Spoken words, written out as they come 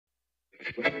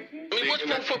I mean, what's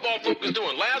Pro Football Focus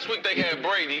doing? Last week they had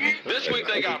Brady. This week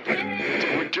they got Brady.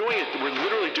 We're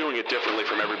literally doing it differently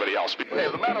from everybody else.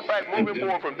 As a matter of fact, moving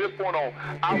forward from this point on,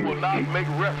 I will not make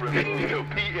reference to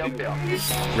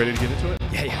PFL. Ready to get into it?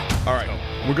 Yeah. All right.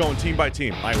 We're going team by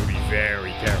team. I would be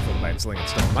very careful about slinging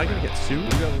stones. Am I going to get sued?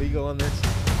 We got legal on this?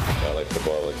 I like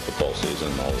football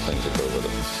season, and all the things that go with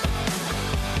it.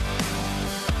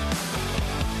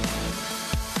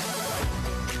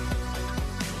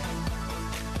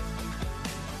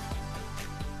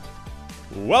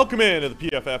 Welcome into the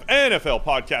PFF NFL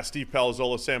podcast. Steve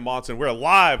Palazzolo, Sam Monson. We're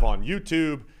live on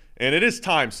YouTube, and it is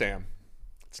time, Sam.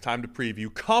 It's time to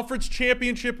preview Conference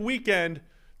Championship Weekend.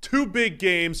 2 big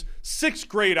games, 6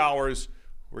 great hours.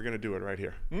 We're going to do it right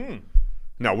here.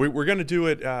 No, we're going to do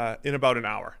it in about an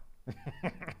hour,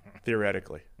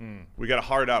 theoretically. We got a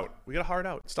hard out.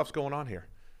 Stuff's going on here.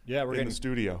 Yeah, we're in the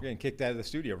studio. We're getting kicked out of the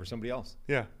studio for somebody else.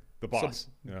 Yeah. The boss.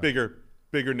 Yeah.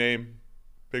 Bigger name,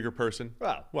 bigger person.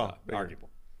 Well, bigger. arguable.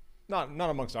 Not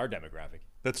amongst our demographic.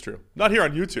 That's true. Not here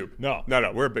on YouTube. No.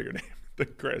 We're a bigger name than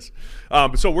Chris.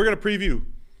 So we're going to preview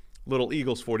little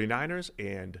Eagles 49ers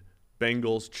and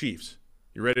Bengals Chiefs.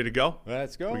 You ready to go?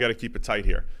 Let's go. We got to keep it tight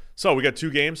here. So we got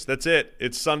 2 games. That's it.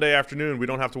 It's Sunday afternoon. We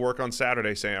don't have to work on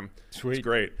Saturday, Sam. Sweet. It's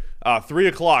great. 3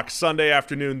 o'clock Sunday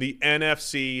afternoon, the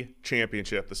NFC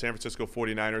Championship. The San Francisco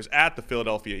 49ers at the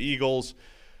Philadelphia Eagles.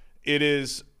 It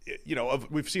is,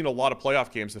 we've seen a lot of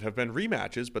playoff games that have been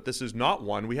rematches, but this is not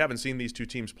one. We haven't seen these 2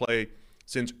 teams play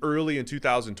since early in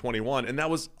 2021, and that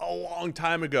was a long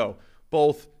time ago,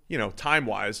 both,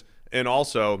 time-wise and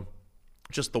also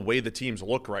just the way the teams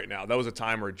look right now. That was a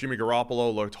time where Jimmy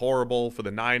Garoppolo looked horrible for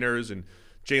the Niners, and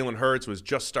Jalen Hurts was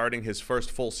just starting his first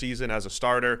full season as a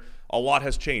starter. A lot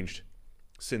has changed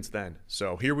since then.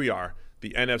 So here we are, the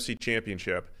NFC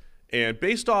Championship, and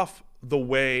based off the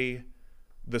way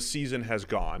the season has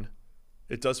gone,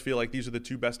 it does feel like these are the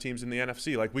 2 best teams in the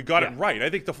NFC. Like, we got it right. I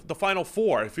think the Final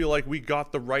Four, I feel like we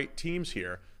got the right teams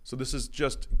here. So this is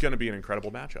just going to be an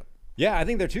incredible matchup. Yeah, I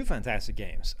think they're 2 fantastic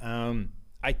games.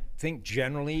 I think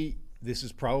generally this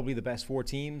is probably the best 4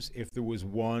 teams. If there was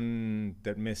one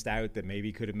that missed out that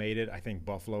maybe could have made it, I think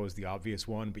Buffalo is the obvious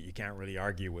one, but you can't really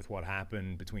argue with what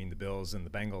happened between the Bills and the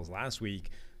Bengals last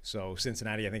week. So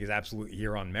Cincinnati, I think, is absolutely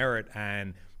here on merit,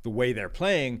 and the way they're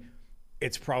playing,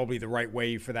 it's probably the right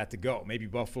way for that to go. Maybe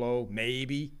Buffalo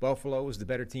is the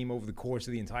better team over the course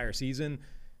of the entire season,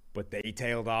 but they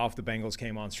tailed off. The Bengals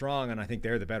came on strong, and I think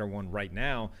they're the better one right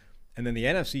now. And then the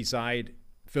NFC side,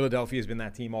 Philadelphia has been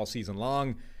that team all season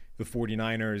long. The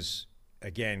 49ers,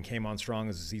 again, came on strong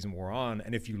as the season wore on.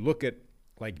 And if you look at,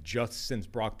 just since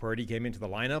Brock Purdy came into the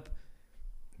lineup,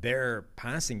 their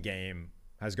passing game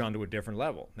has gone to a different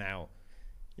level. Now,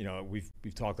 we've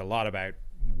talked a lot about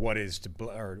what is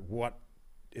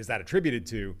that attributed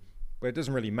to, but it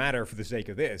doesn't really matter for the sake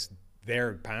of this.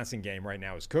 Their passing game right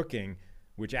now is cooking,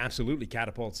 which absolutely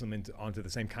catapults them onto the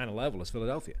same kind of level as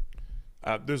Philadelphia.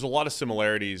 There's a lot of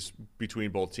similarities between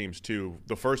both teams, too.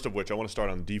 The first of which, I want to start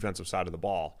on the defensive side of the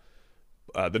ball.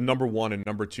 The number 1 and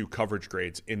number 2 coverage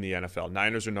grades in the NFL.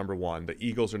 Niners are number 1. The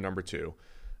Eagles are number 2.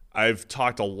 I've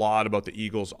talked a lot about the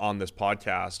Eagles on this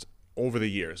podcast over the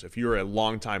years. If you're a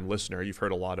longtime listener, you've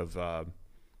heard a lot of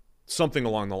something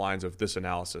along the lines of this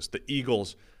analysis. The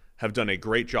Eagles have done a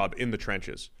great job in the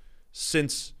trenches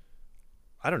since,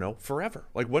 I don't know, forever.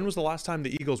 When was the last time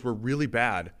the Eagles were really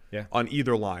bad on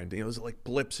either line? It was like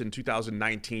blips in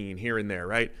 2019 here and there,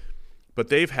 right? But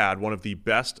they've had one of the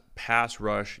best pass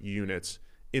rush units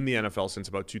in the NFL since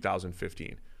about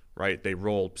 2015, right? They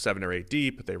roll 7 or 8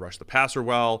 deep. They rush the passer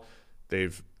well.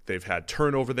 They've had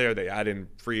turnover there. They add in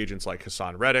free agents like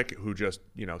Hassan Reddick, who just,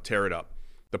 tear it up.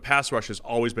 The pass rush has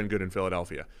always been good in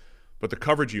Philadelphia. But the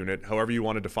coverage unit, however you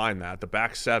want to define that, the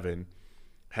back 7,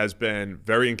 has been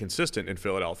very inconsistent in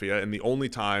Philadelphia, and the only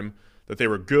time that they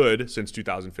were good since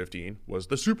 2015 was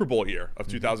the Super Bowl year of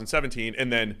 2017,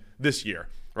 and then this year,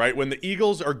 right? When the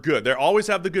Eagles are good, they always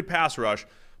have the good pass rush,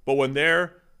 but when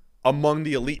they're among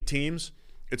the elite teams,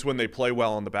 it's when they play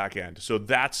well on the back end. So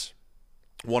that's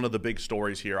one of the big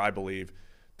stories here, I believe.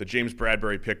 The James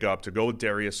Bradbury pickup to go with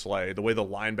Darius Slay, the way the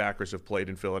linebackers have played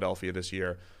in Philadelphia this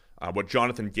year, what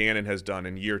Jonathan Gannon has done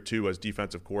in year 2 as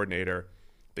defensive coordinator.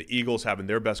 The Eagles having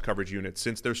their best coverage unit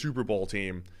since their Super Bowl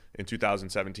team in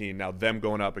 2017. Now them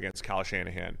going up against Kyle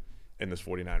Shanahan in this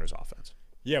 49ers offense.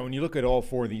 Yeah, when you look at all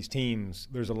 4 of these teams,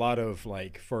 there's a lot of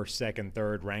first, second,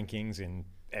 third rankings in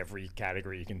every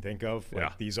category you can think of.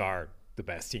 These are the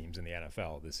best teams in the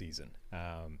NFL this season.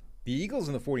 The Eagles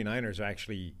and the 49ers are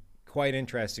actually quite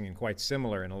interesting and quite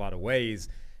similar in a lot of ways.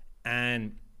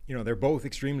 And, they're both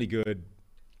extremely good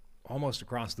almost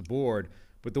across the board.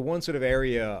 But the one sort of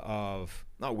area of,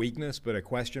 not weakness, but a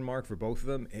question mark for both of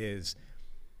them is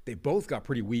they both got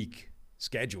pretty weak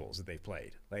schedules that they've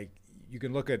played. Like, you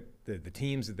can look at the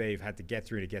teams that they've had to get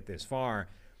through to get this far,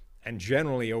 and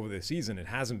generally over the season, it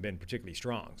hasn't been particularly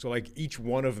strong. So, like, each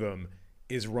one of them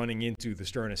is running into the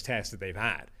sternest test that they've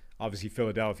had. Obviously,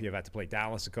 Philadelphia have had to play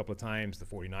Dallas a couple of times. The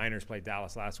 49ers played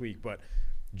Dallas last week. But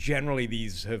generally,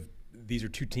 these are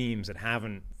two teams that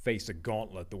haven't faced a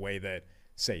gauntlet the way that,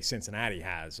 say, Cincinnati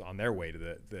has on their way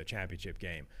to the championship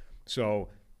game. So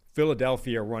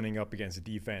Philadelphia running up against a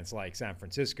defense like San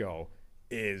Francisco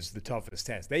is the toughest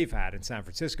test they've had. And San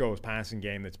Francisco's passing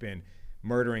game that's been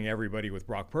murdering everybody with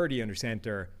Brock Purdy under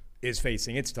center is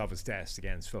facing its toughest test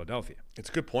against Philadelphia. It's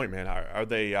a good point, man. Are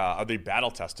they battle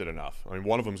tested enough? I mean,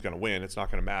 one of them's going to win. It's not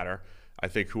going to matter. I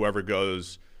think whoever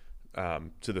goes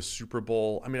to the Super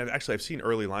Bowl. I mean, I've seen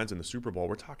early lines in the Super Bowl.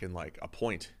 We're talking like a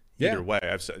point either way.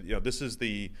 I've said, this is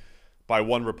by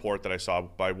one report that I saw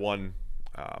by one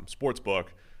sports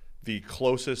book, the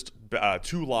closest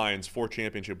 2 lines for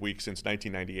championship week since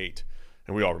 1998,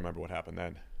 and we all remember what happened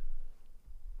then.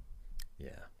 Yeah.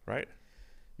 Right?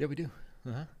 Yeah, we do.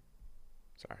 Uh-huh.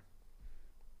 Sorry.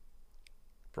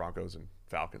 Broncos and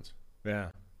Falcons. Yeah.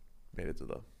 Made it to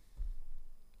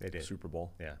the Super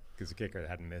Bowl. Yeah, because the kicker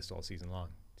hadn't missed all season long.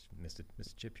 Just missed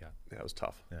a chip shot. Yeah, it was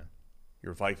tough. Yeah.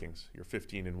 Your Vikings, your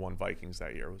 15-1 Vikings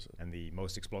that year was and the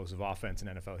most explosive offense in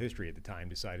NFL history at the time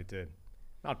decided to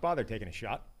not bother taking a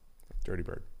shot. Dirty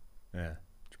Bird. Yeah.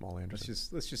 Jamal Anderson.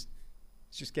 Let's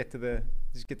just get to the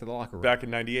locker room. Back in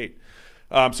 '98.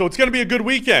 So it's going to be a good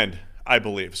weekend, I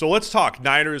believe. So let's talk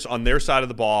Niners on their side of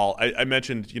the ball. I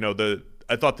mentioned,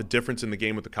 I thought the difference in the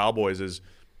game with the Cowboys is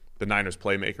the Niners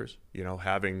playmakers,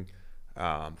 having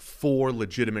 4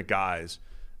 legitimate guys.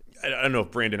 I don't know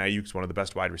if Brandon Ayuk's one of the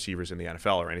best wide receivers in the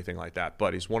NFL or anything like that,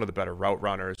 but he's one of the better route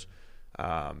runners.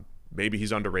 Maybe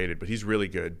he's underrated, but he's really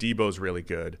good. Debo's really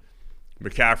good.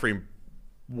 McCaffrey,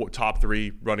 top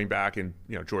 3 running back, and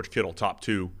George Kittle, top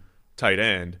 2 tight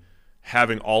end.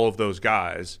 Having all of those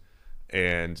guys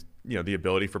and the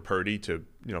ability for Purdy to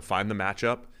find the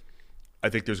matchup. I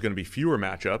think there's going to be fewer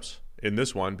matchups in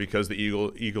this one because the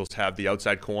Eagles have the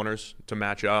outside corners to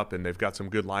match up, and they've got some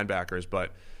good linebackers.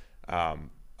 But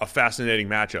a fascinating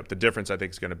matchup. The difference, I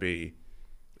think, is going to be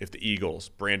if the Eagles,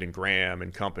 Brandon Graham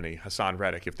and company, Hassan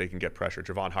Reddick, if they can get pressure,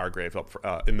 Javon Hargrave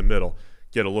up in the middle,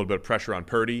 get a little bit of pressure on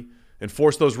Purdy and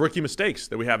force those rookie mistakes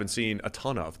that we haven't seen a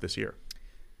ton of this year.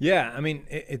 Yeah, I mean,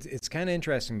 it's kind of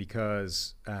interesting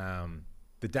because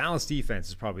the Dallas defense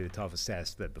is probably the toughest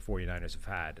test that the 49ers have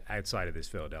had outside of this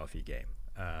Philadelphia game.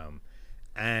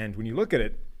 And when you look at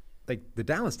it, like the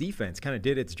Dallas defense kind of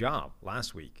did its job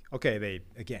last week. Okay,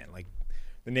 like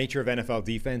the nature of NFL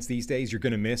defense these days, you're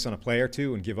going to miss on a play or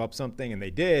two and give up something, and they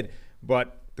did.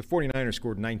 But the 49ers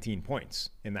scored 19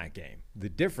 points in that game. The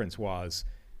difference was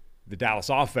the Dallas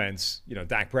offense,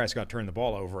 Dak Prescott turned the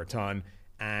ball over a ton,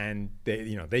 and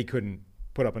they couldn't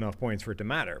put up enough points for it to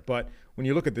matter. But when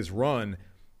you look at this run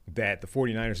that the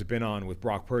 49ers have been on with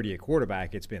Brock Purdy at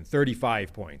quarterback, it's been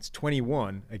 35 points,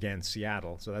 21 against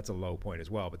Seattle, so that's a low point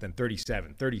as well, but then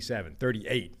 37, 37,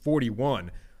 38,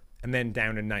 41, and then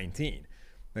down to 19.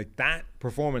 Like that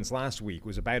performance last week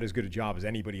was about as good a job as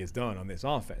anybody has done on this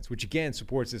offense, which again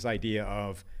supports this idea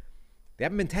of they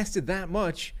haven't been tested that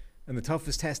much, and the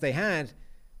toughest test they had,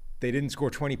 they didn't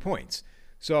score 20 points.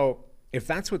 So if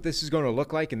that's what this is going to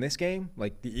look like in this game,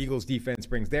 like the Eagles defense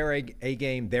brings their A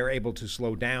game, they're able to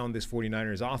slow down this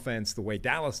 49ers offense the way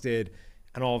Dallas did,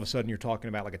 and all of a sudden you're talking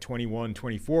about like a 21,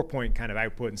 24 point kind of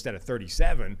output instead of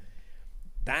 37,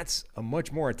 that's a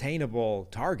much more attainable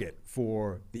target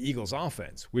for the Eagles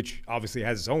offense, which obviously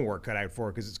has its own work cut out for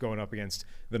it because it's going up against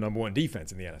the number 1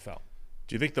 defense in the NFL.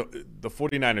 Do you think the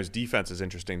 49ers defense is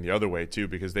interesting the other way too,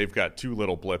 because they've got 2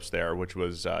 little blips there, which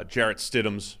was Jarrett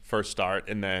Stidham's first start,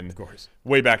 and then of course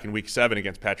way back in Week 7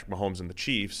 against Patrick Mahomes and the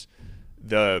Chiefs.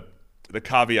 The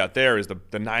caveat there is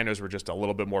the Niners were just a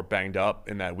little bit more banged up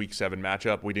in that Week 7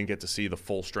 matchup. We didn't get to see the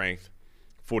full strength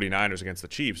 49ers against the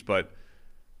Chiefs, but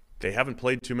they haven't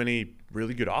played too many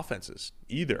really good offenses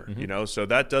either. So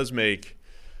that does make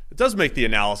the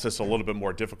analysis a little bit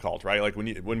more difficult, right? Like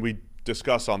when we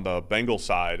discuss on the Bengals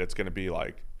side, it's going to be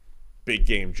like big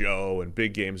game Joe and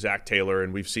big game Zach Taylor,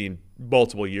 and we've seen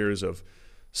multiple years of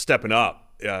stepping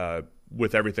up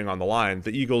with everything on the line.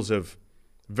 The Eagles have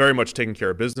very much taken care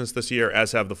of business this year,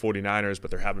 as have the 49ers, but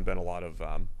there haven't been a lot of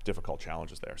difficult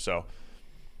challenges there. So,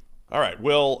 all right,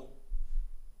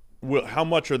 how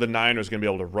much are the Niners going to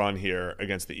be able to run here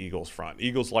against the Eagles front?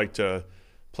 Eagles like to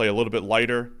play a little bit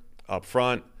lighter up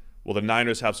front. Will the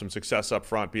Niners have some success up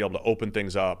front, be able to open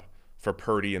things up for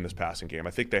Purdy in this passing game?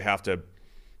 I think they have to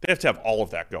they have to have all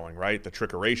of that going, right? The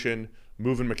trickeration,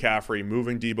 moving McCaffrey,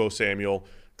 moving Deebo Samuel,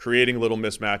 creating little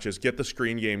mismatches, get the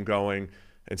screen game going,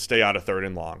 and stay out of third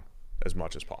and long as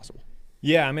much as possible.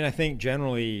 Yeah, I mean, I think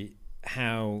generally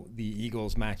how the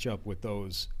Eagles match up with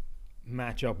those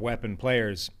matchup weapon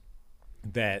players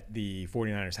that the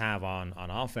 49ers have on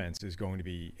offense is going to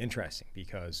be interesting,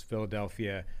 because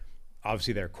Philadelphia,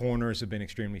 obviously their corners have been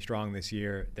extremely strong this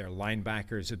year. Their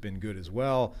linebackers have been good as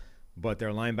well, but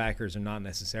their linebackers are not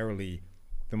necessarily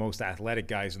the most athletic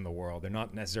guys in the world. They're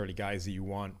not necessarily guys that you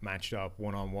want matched up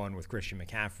one-on-one with Christian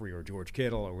McCaffrey or George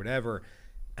Kittle or whatever.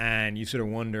 And you sort of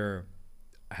wonder,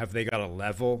 have they got a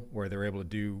level where they're able to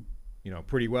do,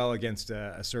 pretty well against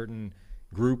a certain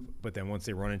group, but then once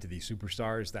they run into these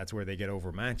superstars, that's where they get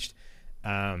overmatched.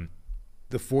 The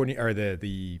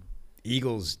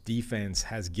Eagles defense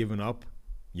has given up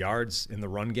yards in the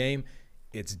run game.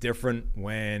 It's different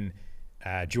when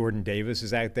Jordan Davis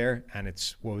is out there, and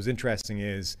what was interesting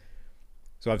is,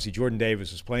 so obviously Jordan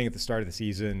Davis was playing at the start of the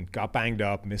season, got banged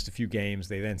up, missed a few games.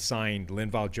 They then signed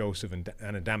Linval Joseph and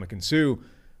Ndamukong Suh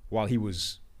while he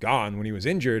was gone, when he was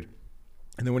injured,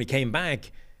 and then when he came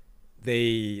back,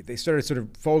 they started sort of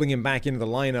folding him back into the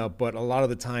lineup, but a lot of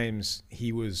the times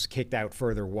he was kicked out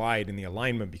further wide in the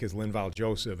alignment because Linval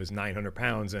Joseph is 900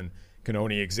 pounds and can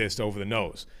only exist over the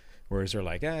nose. Whereas they're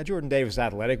like, Jordan Davis is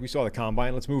athletic. We saw the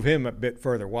combine. Let's move him a bit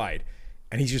further wide.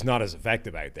 And he's just not as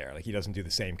effective out there. Like, he doesn't do the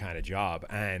same kind of job.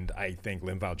 And I think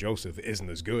Linval Joseph isn't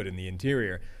as good in the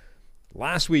interior.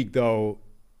 Last week, though,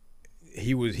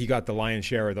 he got the lion's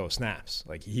share of those snaps.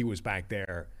 Like, he was back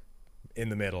there in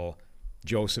the middle.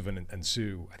 Joseph and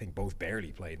Suh, I think both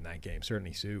barely played in that game.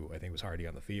 Certainly Suh, I think, was hardly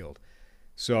on the field.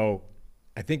 So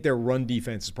I think their run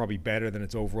defense is probably better than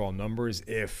its overall numbers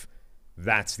if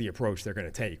that's the approach they're going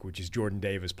to take, which is Jordan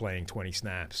Davis playing 20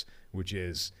 snaps, which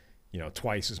is,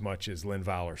 twice as much as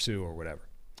Linval or Suh or whatever.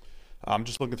 I'm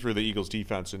just looking through the Eagles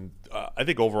defense, and I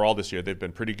think overall this year they've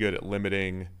been pretty good at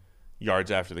limiting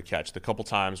yards after the catch. The couple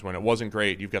times when it wasn't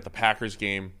great, you've got the Packers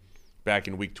game back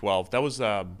in Week 12. That was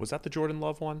that the Jordan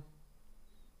Love one?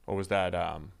 Or was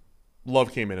that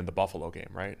Love came in the Buffalo game,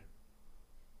 right?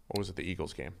 Or was it the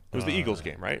Eagles game? It was the Eagles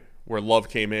game, right? Where Love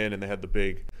came in and they had the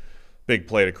big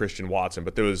play to Christian Watson.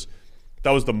 But that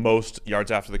was the most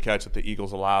yards after the catch that the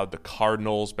Eagles allowed. The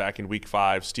Cardinals back in Week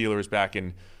 5, Steelers back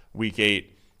in Week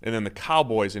 8, and then the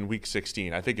Cowboys in Week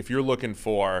 16. I think if you're looking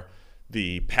for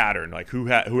the pattern, like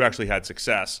who actually had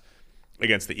success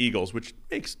against the Eagles, which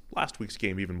makes last week's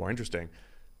game even more interesting,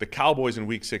 the Cowboys in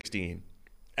Week 16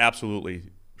 absolutely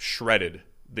shredded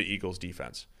the Eagles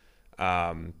defense,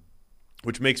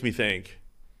 which makes me think,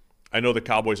 I know the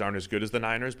Cowboys aren't as good as the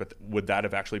Niners, but would that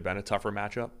have actually been a tougher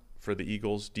matchup for the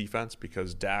Eagles defense?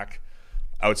 Because Dak,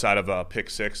 outside of a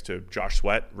pick 6 to Josh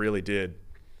Sweat, really did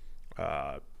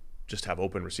just have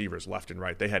open receivers left and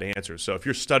right. They had answers. So if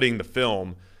you're studying the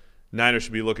film, Niners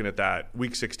should be looking at that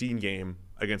Week 16 game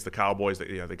against the Cowboys. They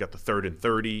got the 3rd and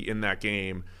 30 in that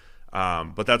game.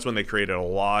 But that's when they created a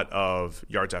lot of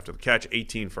yards after the catch,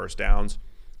 18 first downs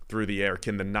through the air.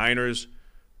 Can the Niners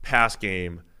pass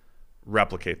game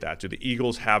replicate that? Do the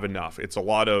Eagles have enough? It's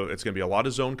going to be a lot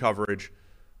of zone coverage,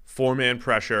 4-man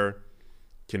pressure.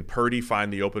 Can Purdy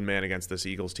find the open man against this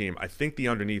Eagles team? I think the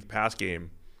underneath pass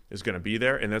game is going to be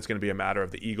there, and that's going to be a matter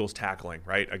of the Eagles tackling,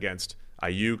 right, against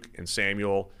Ayuk and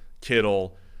Samuel,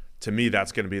 Kittle. To me,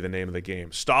 that's going to be the name of the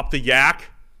game. Stop the yak.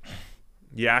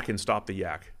 Yak and stop the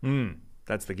yak.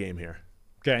 That's the game here.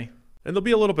 Okay. And there'll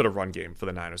be a little bit of run game for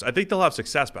the Niners. I think they'll have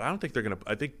success, but I don't think they're going to –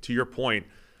 I think, to your point,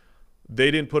 they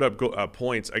didn't put up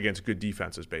points against good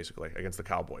defenses, basically, against the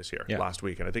Cowboys here last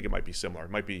week, and I think it might be similar.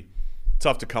 It might be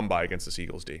tough to come by against this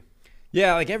Eagles D.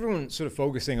 Yeah, like everyone's sort of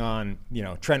focusing on,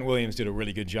 Trent Williams did a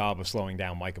really good job of slowing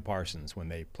down Micah Parsons when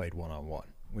they played one-on-one,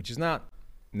 which is not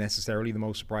necessarily the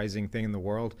most surprising thing in the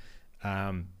world.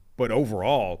 But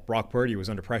overall, Brock Purdy was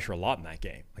under pressure a lot in that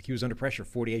game. Like, he was under pressure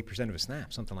 48% of his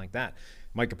snaps, something like that.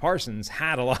 Micah Parsons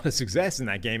had a lot of success in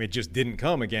that game. It just didn't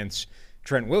come against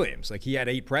Trent Williams. Like, he had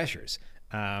 8 pressures.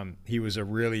 He was a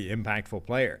really impactful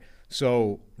player.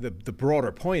 So the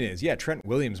broader point is, Trent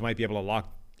Williams might be able to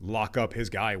lock up his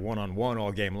guy one-on-one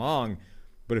all game long,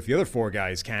 but if the other 4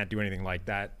 guys can't do anything like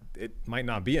that, it might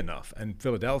not be enough. And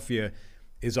Philadelphia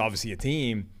is obviously a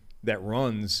team that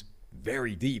runs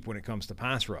very deep when it comes to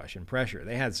pass rush and pressure.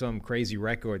 They had some crazy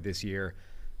record this year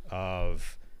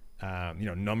of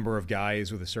number of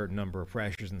guys with a certain number of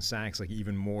pressures and sacks, like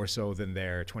even more so than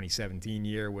their 2017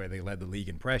 year where they led the league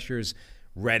in pressures.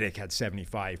 Reddick had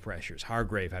 75 pressures.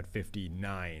 Hargrave had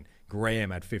 59.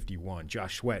 Graham had 51.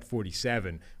 Josh Sweat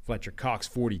 47. Fletcher Cox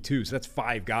 42. So that's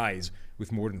 5 guys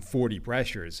with more than 40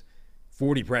 pressures.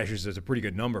 40 pressures is a pretty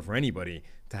good number for anybody.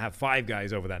 To have 5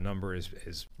 guys over that number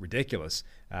is ridiculous.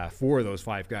 4 of those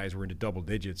 5 guys were into double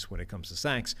digits when it comes to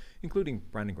sacks, including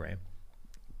Brandon Graham,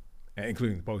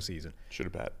 including the postseason. Should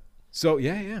have bet. So,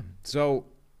 yeah. So,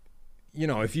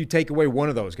 if you take away one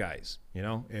of those guys,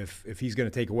 if he's going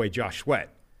to take away Josh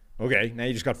Sweat, okay, now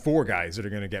you just got 4 guys that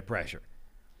are going to get pressure.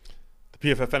 The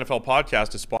PFF NFL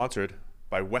podcast is sponsored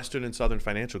by Western and Southern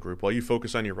Financial Group. While you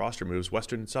focus on your roster moves,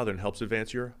 Western and Southern helps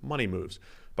advance your money moves.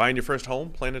 Buying your first home,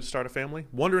 planning to start a family,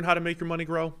 wondering how to make your money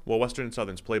grow? Well, Western and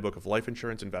Southern's playbook of life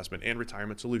insurance, investment, and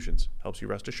retirement solutions helps you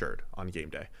rest assured on game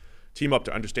day. Team up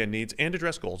to understand needs and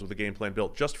address goals with a game plan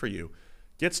built just for you.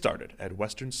 Get started at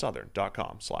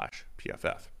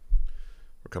westernsouthern.com/PFF.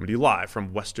 We're coming to you live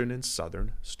from Western and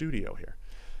Southern Studio here.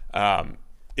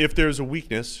 If there's a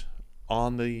weakness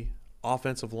on the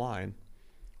offensive line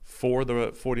for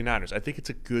the 49ers, I think it's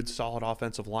a good, solid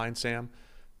offensive line, Sam.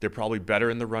 They're probably better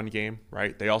in the run game,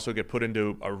 right? They also get put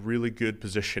into a really good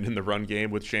position in the run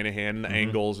game with Shanahan and the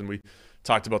angles, and we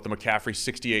talked about the McCaffrey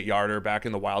 68-yarder back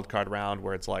in the wild card round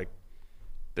where it's like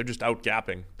they're just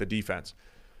out-gapping the defense.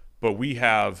 But we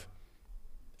have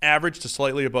average to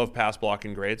slightly above pass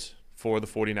blocking grades for the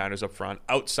 49ers up front,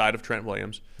 outside of Trent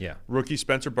Williams. Yeah. Rookie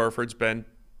Spencer Burford's been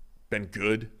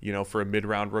good, for a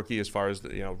mid-round rookie as far as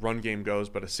the run game goes,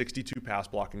 but a 62 pass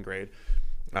blocking grade.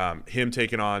 Him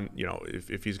taking on,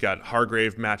 if he's got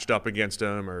Hargrave matched up against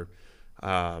him or,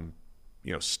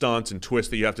 stunts and twists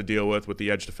that you have to deal with the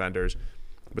edge defenders.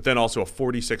 But then also a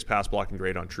 46 pass blocking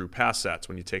grade on true pass sets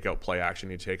when you take out play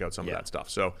action, you take out some of that stuff.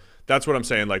 So that's what I'm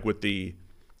saying. Like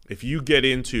if you get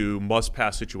into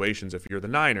must-pass situations, if you're the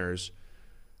Niners,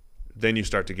 then you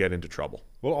start to get into trouble.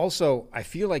 Well, also, I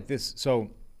feel like this –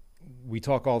 so we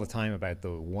talk all the time about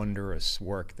the wondrous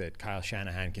work that Kyle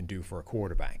Shanahan can do for a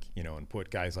quarterback, and put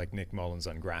guys like Nick Mullins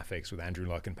on graphics with Andrew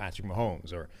Luck and Patrick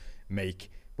Mahomes, or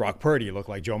make Brock Purdy look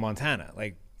like Joe Montana.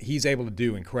 Like, he's able to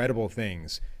do incredible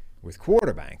things with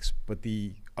quarterbacks, but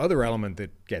the other element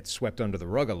that gets swept under the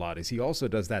rug a lot is he also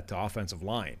does that to offensive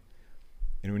line.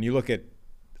 And when you look at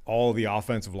all the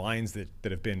offensive lines that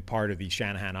have been part of these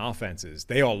Shanahan offenses,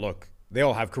 they all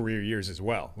have career years as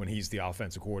well when he's the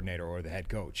offensive coordinator or the head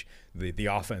coach, the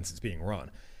offense that's being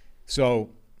run. So,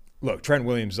 look, Trent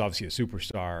Williams is obviously a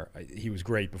superstar. He was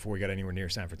great before he got anywhere near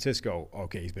San Francisco.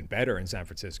 Okay, he's been better in San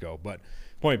Francisco, but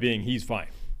point being, he's fine.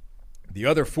 The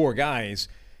other 4 guys,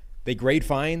 they grade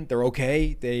fine. They're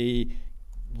okay. They,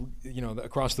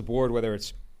 across the board, whether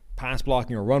it's pass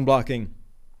blocking or run blocking,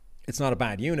 it's not a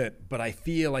bad unit, but I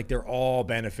feel like they're all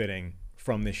benefiting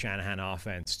from the Shanahan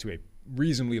offense to a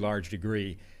reasonably large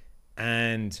degree.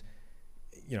 And,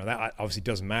 that obviously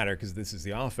doesn't matter because this is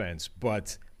the offense.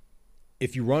 But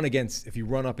if you run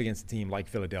up against a team like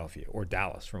Philadelphia or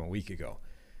Dallas from a week ago,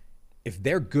 if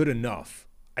they're good enough,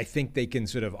 I think they can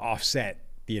sort of offset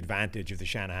the advantage of the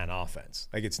Shanahan offense.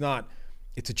 Like, it's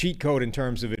a cheat code in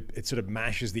terms of it sort of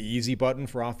mashes the easy button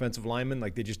for offensive linemen.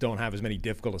 Like, they just don't have as many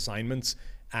difficult assignments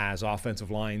as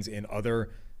offensive lines in other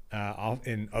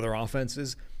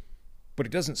offenses. But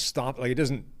it doesn't it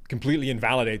doesn't completely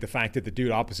invalidate the fact that the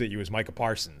dude opposite you is Micah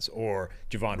Parsons or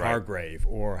Javon Hargrave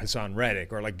or Hassan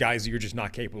Reddick, or like guys that you're just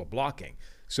not capable of blocking.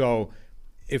 So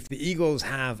if the Eagles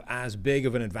have as big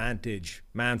of an advantage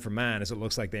man for man as it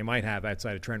looks like they might have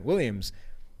outside of Trent Williams,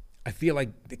 I feel like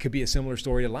it could be a similar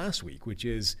story to last week, which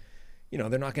is,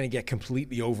 they're not going to get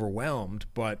completely overwhelmed,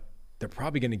 but they're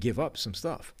probably going to give up some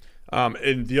stuff.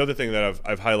 And the other thing that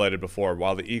I've highlighted before,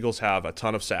 while the Eagles have a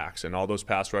ton of sacks and all those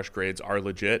pass rush grades are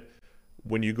legit,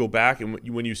 when you go back and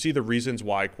when you see the reasons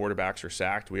why quarterbacks are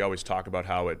sacked, we always talk about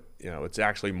how it's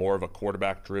actually more of a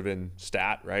quarterback-driven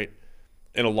stat, right?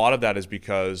 And a lot of that is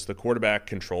because the quarterback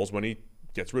controls when he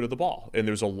gets rid of the ball. And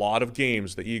there's a lot of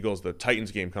games, the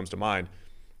Titans game comes to mind,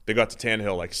 they got to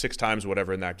Tannehill like 6 times or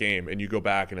whatever in that game, and you go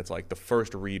back and it's like the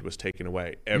first read was taken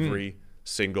away every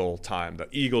single time. The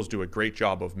Eagles do a great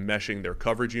job of meshing their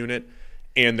coverage unit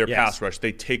and their pass rush.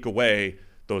 They take away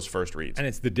those first reads. And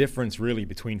it's the difference really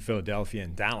between Philadelphia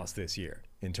and Dallas this year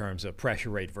in terms of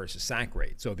pressure rate versus sack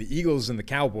rate. So the Eagles and the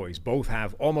Cowboys both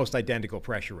have almost identical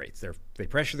pressure rates. They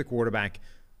pressure the quarterback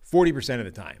 40% of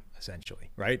the time,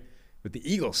 essentially, right? But the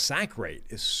Eagles' sack rate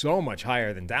is so much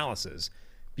higher than Dallas's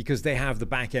because they have the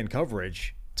back-end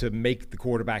coverage to make the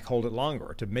quarterback hold it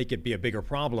longer, to make it be a bigger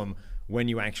problem when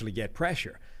you actually get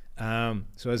pressure.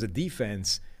 So as a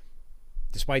defense,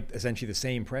 despite essentially the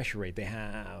same pressure rate, they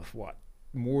have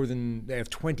they have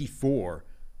 24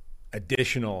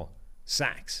 additional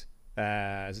sacks.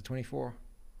 Is it 24?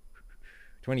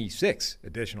 26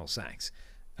 additional sacks.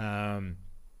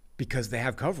 Because they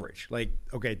have coverage. Like,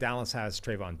 okay, Dallas has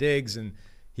Trayvon Diggs and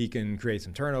he can create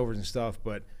some turnovers and stuff,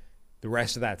 but the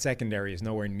rest of that secondary is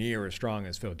nowhere near as strong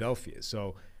as Philadelphia's.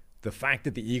 So the fact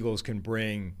that the Eagles can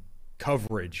bring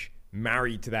coverage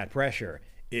married to that pressure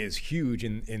is huge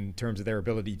in terms of their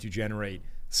ability to generate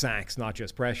sacks, not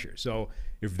just pressure. So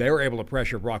if they were able to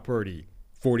pressure Brock Purdy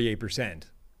 48%,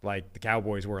 like the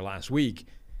Cowboys were last week,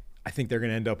 I think they're going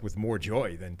to end up with more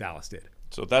joy than Dallas did.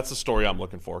 So that's the story I'm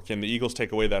looking for. Can the Eagles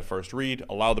take away that first read,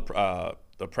 allow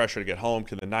the pressure to get home?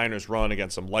 Can the Niners run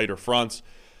against some lighter fronts?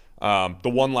 The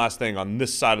one last thing on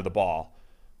this side of the ball,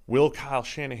 will Kyle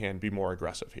Shanahan be more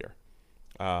aggressive here?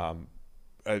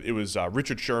 It was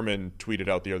Richard Sherman tweeted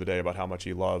out the other day about how much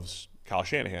he loves Kyle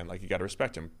Shanahan. Like, you got to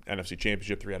respect him. NFC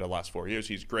Championship 3 out of the last 4 years.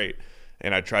 He's great.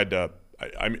 And I tried to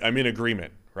I'm in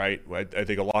agreement, right? I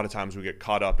think a lot of times we get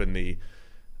caught up in the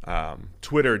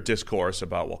Twitter discourse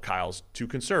about, well, Kyle's too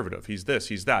conservative. He's this,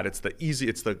 he's that. It's the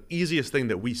easiest thing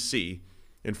that we see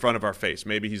in front of our face.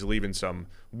 Maybe he's leaving some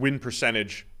win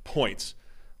percentage points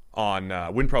on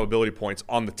win probability points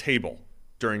on the table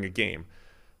during a game.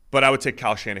 But I would take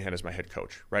Kyle Shanahan as my head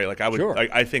coach, right? Like, I would. Sure.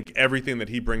 I think everything that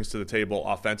he brings to the table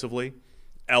offensively,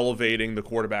 elevating the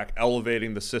quarterback,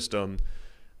 elevating the system,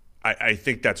 I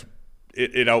think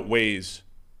it outweighs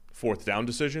fourth down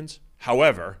decisions.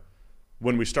 However,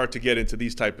 when we start to get into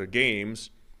these type of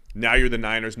games, now you're the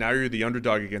Niners, now you're the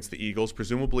underdog against the Eagles.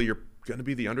 Presumably, you're going to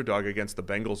be the underdog against the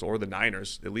Bengals or the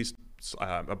Niners, at least,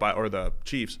 or the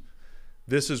Chiefs.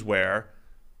 This is where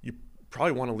you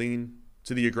probably want to lean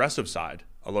to the aggressive side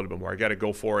a little bit more. I got to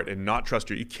go for it and not trust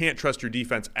you can't trust your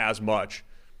defense as much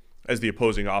as the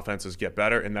opposing offenses get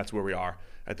better, and that's where we are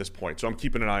at this point. So I'm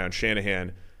keeping an eye on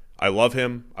Shanahan. I love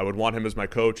him. I would want him as my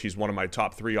coach. He's one of my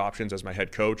top 3 options as my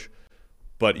head coach.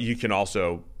 But you can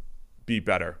also be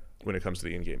better when it comes to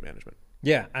the in-game management.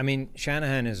 Yeah, I mean,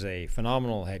 Shanahan is a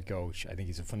phenomenal head coach. I think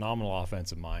he's a phenomenal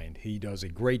offensive mind. He does a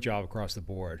great job across the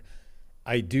board.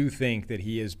 I do think that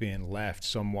he has been left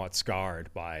somewhat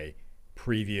scarred by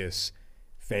previous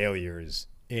failures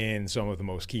in some of the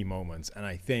most key moments. And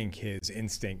I think his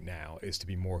instinct now is to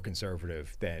be more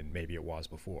conservative than maybe it was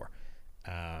before.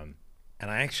 And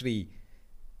I actually,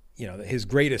 his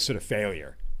greatest sort of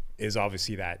failure is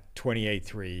obviously that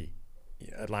 28-3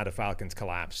 Atlanta Falcons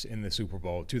collapse in the Super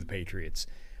Bowl to the Patriots.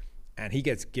 And he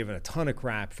gets given a ton of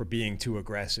crap for being too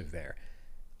aggressive there.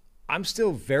 I'm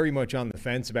still very much on the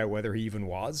fence about whether he even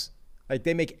was. Like,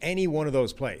 they make any one of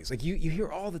those plays. Like, you hear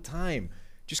all the time,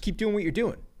 just keep doing what you're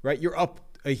doing, right? You're up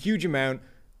a huge amount.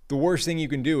 The worst thing you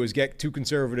can do is get too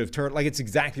conservative. Like, it's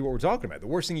exactly what we're talking about. The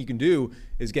worst thing you can do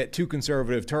is get too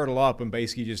conservative, turtle up, and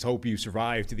basically just hope you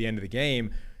survive to the end of the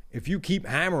game. If you keep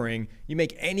hammering, you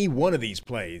make any one of these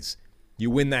plays, you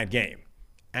win that game.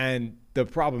 And the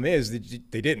problem is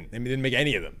that they didn't. I mean, they didn't make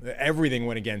any of them. Everything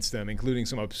went against them, including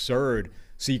some absurd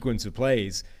sequence of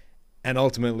plays. And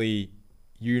ultimately,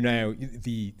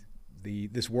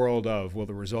 this world of, well,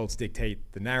 the results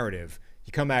dictate the narrative.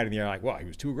 You come out and you're like, well, he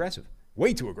was too aggressive.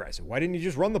 Way too aggressive. Why didn't you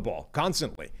just run the ball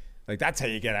constantly? Like, that's how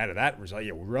you get out of that result.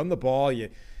 We run the ball.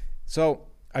 So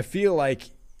I feel like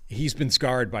he's been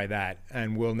scarred by that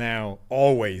and will now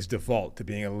always default to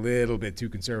being a little bit too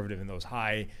conservative in those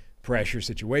high pressure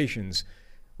situations,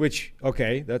 which,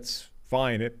 okay, that's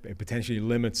fine. It potentially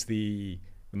limits the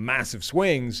massive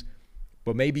swings,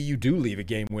 but maybe you do leave a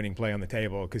game-winning play on the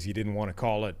table because you didn't want to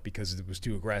call it because it was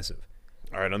too aggressive.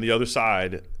 All right, on the other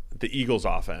side, the Eagles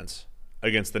offense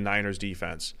against the Niners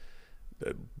defense.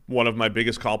 One of my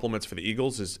biggest compliments for the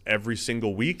Eagles is every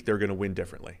single week they're going to win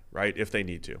differently, right, if they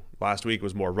need to. Last week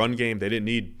was more run game. They didn't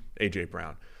need A.J.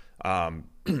 Brown.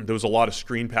 There was a lot of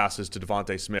screen passes to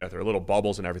Devontae Smith or little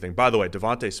bubbles and everything. By the way,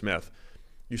 Devontae Smith,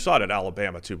 you saw it at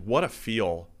Alabama too. What a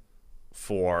feel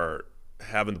for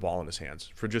having the ball in his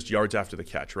hands, for just yards after the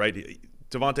catch, right?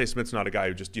 Devontae Smith's not a guy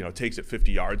who just, takes it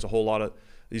 50 yards a whole lot.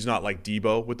 He's not like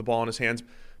Debo with the ball in his hands.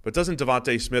 But doesn't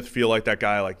Devontae Smith feel like that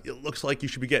guy, like, it looks like you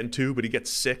should be getting 2, but he gets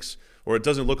 6? Or it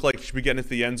doesn't look like you should be getting into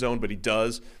the end zone, but he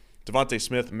does. Devontae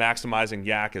Smith maximizing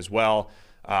yak as well.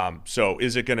 So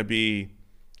is it going to be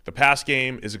the pass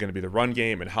game? Is it going to be the run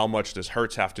game? And how much does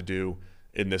Hurts have to do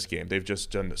in this game? They've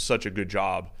just done such a good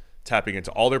job tapping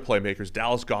into all their playmakers.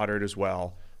 Dallas Goedert as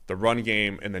well, the run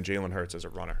game, and then Jalen Hurts as a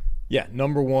runner. Yeah,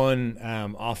 number one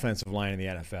offensive line in the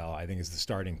NFL, I think, is the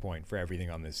starting point for everything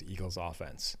on this Eagles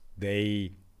offense.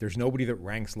 There's nobody that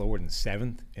ranks lower than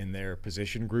 7th in their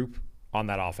position group on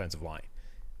that offensive line.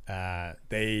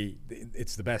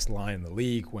 It's the best line in the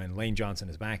league. When Lane Johnson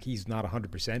is back, he's not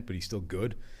 100%, but he's still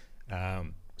good.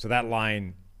 So that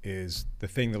line is the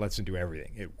thing that lets them do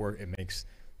everything. It makes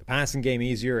the passing game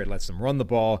easier. It lets them run the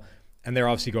ball. And they're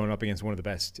obviously going up against one of the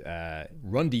best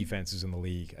run defenses in the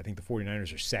league. I think the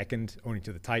 49ers are second, only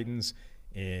to the Titans,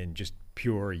 in just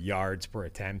pure yards per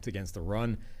attempt against the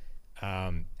run.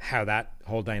 How that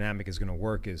whole dynamic is going to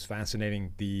work is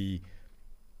fascinating. The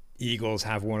Eagles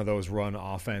have one of those run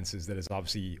offenses that is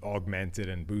obviously augmented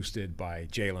and boosted by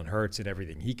Jalen Hurts and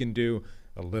everything he can do,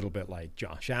 a little bit like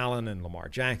Josh Allen and Lamar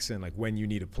Jackson. Like when you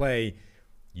need a play,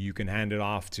 you can hand it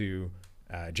off to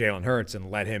Jalen Hurts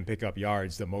and let him pick up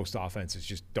yards that most offenses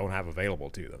just don't have available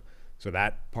to them. So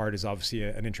that part is obviously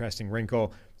an interesting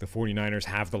wrinkle. The 49ers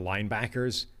have the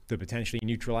linebackers to potentially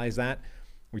neutralize that.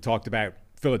 We talked about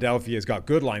Philadelphia's got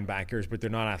good linebackers, but they're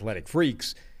not athletic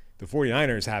freaks. The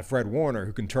 49ers have Fred Warner,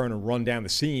 who can turn and run down the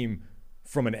seam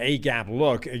from an A-gap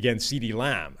look against CeeDee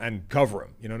Lamb and cover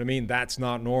him. You know what I mean? That's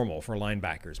not normal for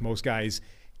linebackers. Most guys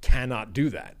cannot do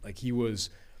that. Like he was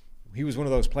one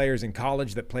of those players in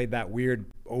college that played that weird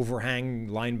overhang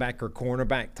linebacker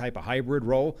cornerback type of hybrid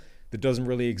role that doesn't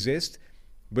really exist.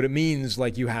 But it means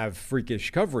like you have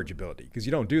freakish coverage ability, because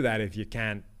you don't do that if you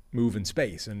can't move in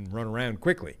space and run around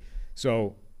quickly.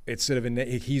 So it's sort of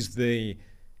he's the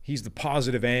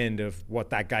positive end of what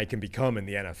that guy can become in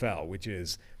the NFL, which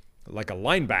is like a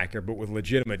linebacker, but with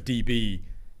legitimate DB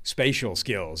spatial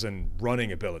skills and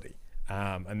running ability.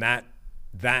 And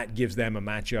that gives them a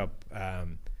matchup,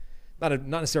 not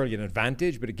necessarily an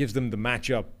advantage, but it gives them the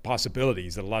matchup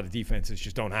possibilities that a lot of defenses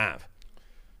just don't have.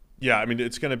 Yeah, I mean,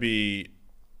 it's going to be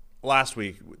 – last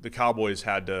week, the Cowboys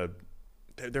had to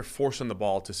 – they're forcing the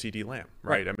ball to CeeDee Lamb,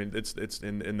 right? I mean, it's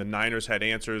and the Niners had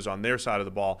answers on their side of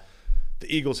the ball.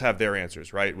 The Eagles have their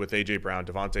answers, right, with A.J. Brown,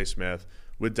 Devontae Smith,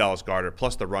 with Dallas Goedert,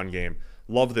 plus the run game.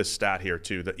 Love this stat here,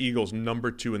 too. The Eagles,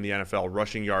 number 2 in the NFL,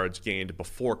 rushing yards gained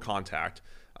before contact.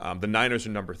 The Niners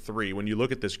are number 3. When you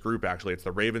look at this group, actually, it's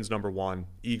the Ravens number 1,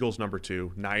 Eagles number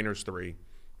 2, Niners 3,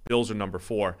 Bills are number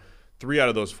 4. 3 out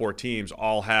of those 4 teams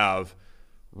all have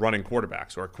running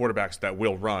quarterbacks, or quarterbacks that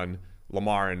will run.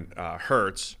 Lamar and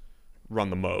Hurts run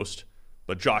the most,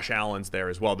 but Josh Allen's there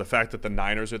as well. The fact that the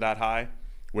Niners are that high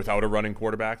without a running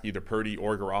quarterback, either Purdy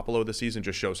or Garoppolo this season,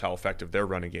 just shows how effective their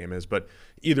running game is. But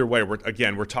either way, we're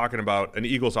talking about an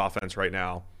Eagles offense right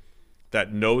now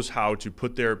that knows how to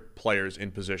put their players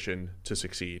in position to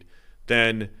succeed.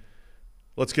 Then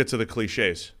let's get to the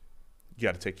cliches. You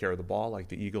got to take care of the ball, like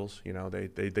the Eagles. You know,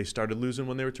 they started losing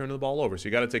when they were turning the ball over, so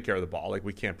you got to take care of the ball. Like,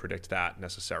 we can't predict that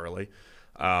necessarily.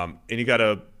 And you got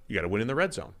to win in the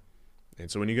red zone. And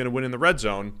so when you're going to win in the red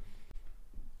zone,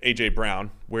 A.J.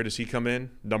 Brown, where does he come in?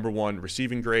 Number 1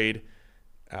 receiving grade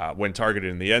when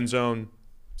targeted in the end zone.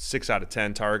 6 out of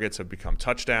 10 targets have become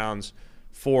touchdowns,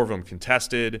 4 of them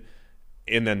contested,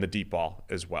 and then the deep ball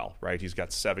as well, right? He's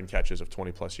got 7 catches of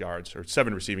 20-plus yards, or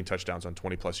 7 receiving touchdowns on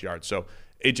 20-plus yards. So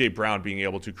A.J. Brown being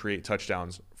able to create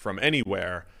touchdowns from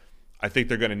anywhere, I think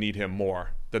they're going to need him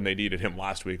more than they needed him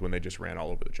last week when they just ran all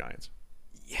over the Giants.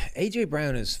 Yeah, A.J.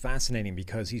 Brown is fascinating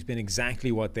because he's been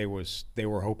exactly what they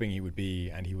were hoping he would be,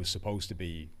 and he was supposed to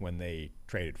be when they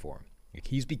traded for him. Like,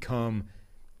 he's become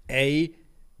the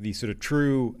sort of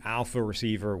true alpha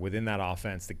receiver within that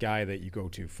offense, the guy that you go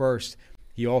to first.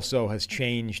 He also has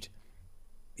changed.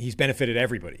 He's benefited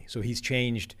everybody. So he's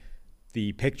changed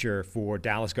the picture for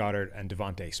Dallas Goedert and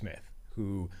Devontae Smith,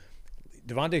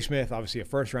 Devontae Smith, obviously a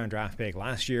first-round draft pick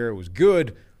last year, was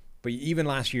good. But even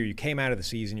last year, you came out of the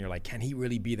season, you're like, can he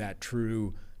really be that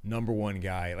true number 1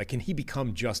 guy? Like, can he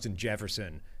become Justin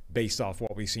Jefferson based off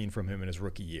what we've seen from him in his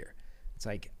rookie year? It's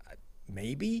like,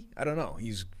 maybe? I don't know.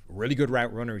 He's a really good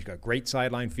route runner. He's got great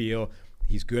sideline feel.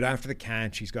 He's good after the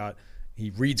catch. He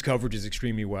reads coverages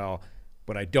extremely well.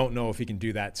 But I don't know if he can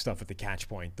do that stuff at the catch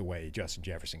point the way Justin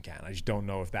Jefferson can. I just don't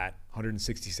know if that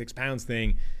 166 pounds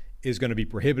thing is going to be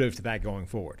prohibitive to that going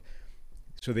forward.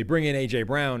 So they bring in A.J.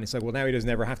 Brown. It's like, well, now he doesn't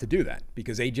ever have to do that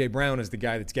because A.J. Brown is the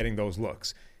guy that's getting those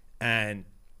looks. And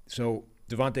so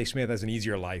Devontae Smith has an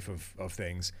easier life of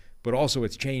things, but also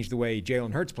it's changed the way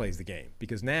Jalen Hurts plays the game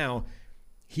because now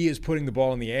he is putting the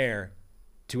ball in the air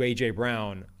to A.J.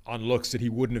 Brown on looks that he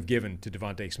wouldn't have given to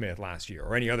Devontae Smith last year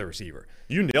or any other receiver.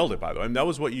 You nailed it, by the way. I mean, that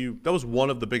was one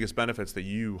of the biggest benefits that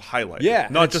you highlighted. Yeah.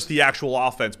 Not just the actual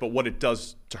offense, but what it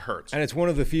does to Hurts. And it's one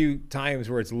of the few times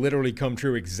where it's literally come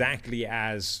true exactly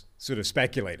as sort of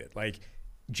speculated. Like,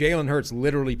 Jalen Hurts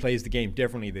literally plays the game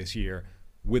differently this year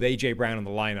with A.J. Brown in the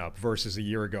lineup versus a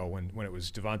year ago when it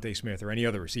was Devontae Smith or any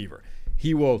other receiver.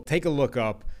 He will take a look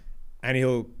up and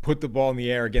he'll put the ball in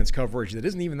the air against coverage that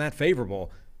isn't even that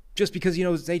favorable just because he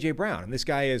knows it's A.J. Brown. And this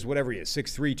guy is whatever he is,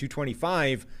 6'3",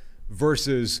 225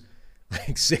 versus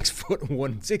like 6 foot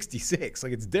 166.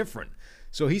 Like, it's different.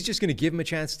 So he's just going to give him a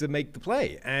chance to make the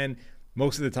play. And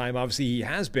most of the time, obviously, he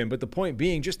has been. But the point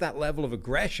being, just that level of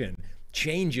aggression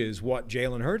changes what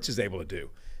Jalen Hurts is able to do.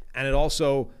 And it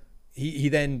also he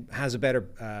then has a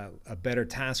better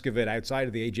task of it outside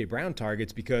of the A.J. Brown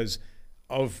targets because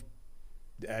of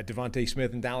Devontae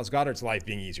Smith and Dallas Goedert's life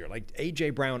being easier. Like,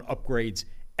 A.J. Brown upgrades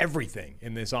everything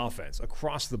in this offense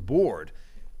across the board.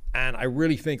 And I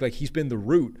really think, like, he's been the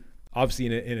root, obviously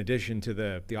in addition to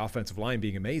the offensive line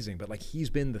being amazing, but, like, he's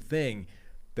been the thing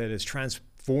that has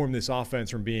transformed this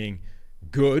offense from being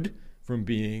good, from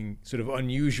being sort of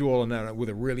unusual and then with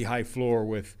a really high floor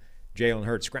with Jalen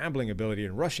Hurts' scrambling ability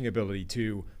and rushing ability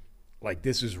to, like,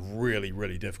 this is really,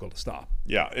 really difficult to stop.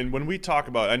 Yeah, and when we talk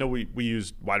about, I know we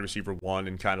use wide receiver one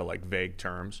in kind of like vague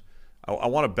terms. I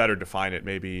want to better define it.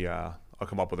 Maybe I'll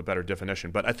come up with a better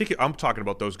definition. But I think I'm talking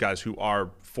about those guys who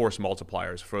are force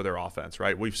multipliers for their offense,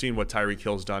 right? We've seen what Tyreek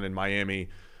Hill's done in Miami,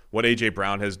 what A.J.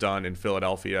 Brown has done in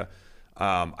Philadelphia.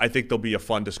 I think there'll be a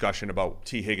fun discussion about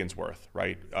T. Higginsworth,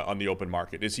 right, on the open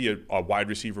market. Is he a wide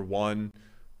receiver one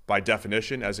by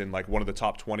definition, as in like one of the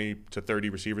top 20 to 30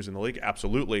 receivers in the league?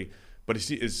 Absolutely. But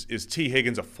is T.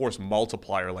 Higgins a force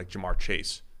multiplier like Jamar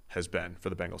Chase has been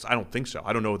for the Bengals? I don't think so.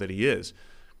 I don't know that he is.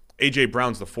 A.J.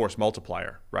 Brown's the force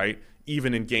multiplier, right?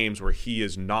 Even in games where he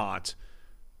is not,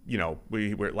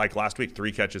 we're like last week,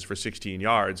 3 catches for 16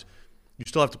 yards. You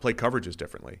still have to play coverages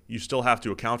differently. You still have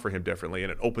to account for him differently,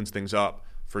 and it opens things up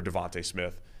for Devontae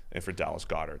Smith and for Dallas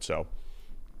Goedert. So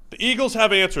the Eagles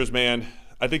have answers, man.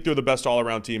 I think they're the best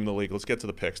all-around team in the league. Let's get to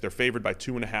the picks. They're favored by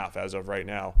 2.5 as of right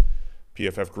now.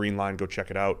 PFF Green Line, go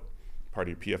check it out. Part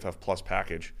of your PFF Plus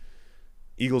package.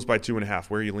 Eagles by 2.5.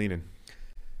 Where are you leaning?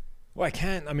 Well, I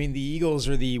can't. I mean, the Eagles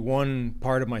are the one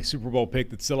part of my Super Bowl pick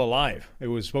that's still alive. It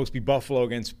was supposed to be Buffalo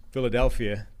against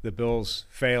Philadelphia. The Bills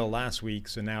failed last week,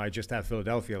 so now I just have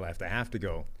Philadelphia left. I have to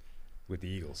go with the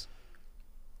Eagles.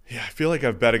 Yeah, I feel like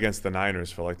I've bet against the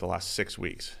Niners for like the last 6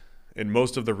 weeks. And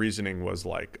most of the reasoning was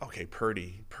like, okay,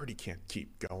 Purdy can't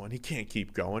keep going. He can't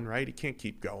keep going, right? He can't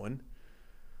keep going.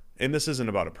 And this isn't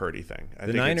about a Purdy thing.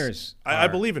 The Niners I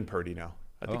believe in Purdy now.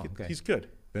 I think okay. He's good.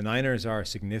 The Niners are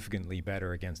significantly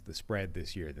better against the spread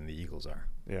this year than the Eagles are.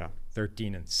 Yeah.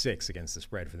 13-6 against the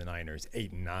spread for the Niners,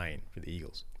 8-9 for the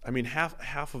Eagles. I mean,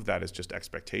 half of that is just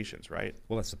expectations, right?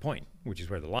 Well, that's the point, which is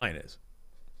where the line is.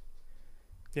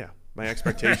 Yeah. My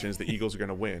expectation is the Eagles are going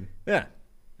to win. Yeah.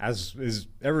 As is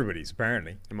everybody's,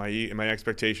 apparently. And my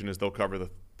expectation is they'll cover the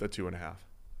 2.5.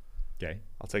 Okay.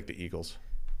 I'll take the Eagles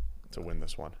to win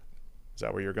this one. Is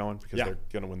that where you're going? Because they're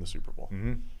going to win the Super Bowl.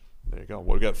 Mm-hmm. There you go.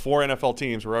 Well, we've got 4 NFL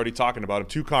teams. We're already talking about them.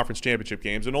 2 conference championship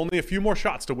games and only a few more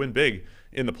shots to win big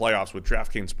in the playoffs with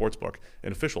DraftKings Sportsbook,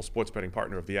 an official sports betting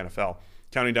partner of the NFL.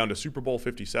 Counting down to Super Bowl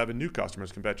 57, new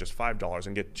customers can bet just $5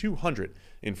 and get $200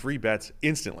 in free bets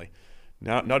instantly.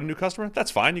 Now, not a new customer?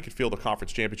 That's fine. You can feel the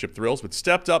conference championship thrills with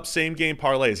stepped-up same-game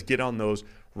parlays. Get on those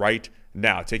right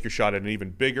now. Take your shot at an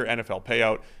even bigger NFL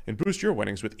payout and boost your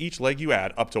winnings with each leg you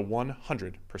add up to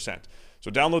 100%. So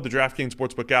download the DraftKings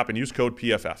Sportsbook app and use code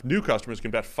PFF. New customers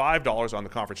can bet $5 on the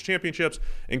conference championships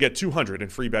and get $200 in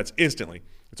free bets instantly.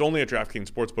 It's only at DraftKings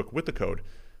Sportsbook with the code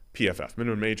PFF.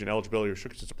 Minimum age and eligibility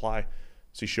restrictions apply.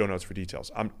 See show notes for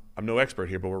details. I'm no expert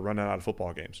here, but we're running out of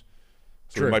football games.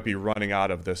 So True. we might be running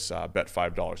out of this bet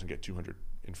 $5 and get $200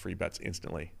 in free bets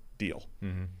instantly deal.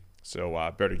 Mm-hmm.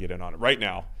 So better get in on it right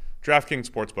now. DraftKings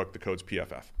Sportsbook, the code's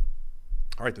PFF.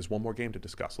 All right, there's one more game to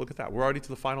discuss. Look at that. We're already to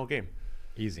the final game.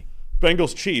 Easy.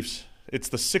 Bengals Chiefs. It's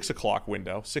the 6 o'clock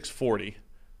window, 6:40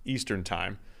 Eastern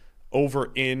time,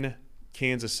 over in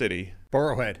Kansas City.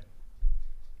 Burrowhead.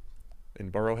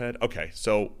 In Burrowhead? Okay,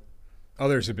 so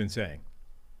others have been saying.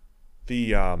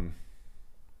 The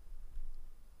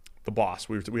boss,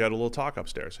 we had a little talk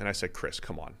upstairs, and I said, Chris,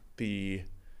 come on. The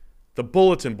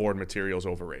bulletin board material is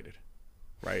overrated,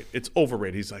 right? It's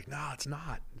overrated. He's like, no, it's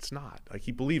not. It's not. Like,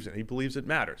 he believes it. He believes it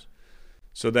matters.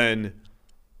 So then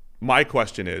my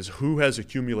question is, who has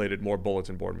accumulated more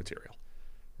bulletin board material,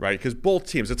 right? Because both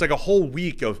teams, it's like a whole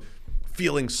week of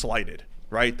feeling slighted,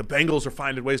 right? The Bengals are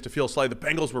finding ways to feel slighted. The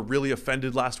Bengals were really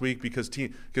offended last week because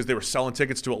they were selling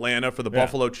tickets to Atlanta for the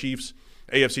Buffalo Chiefs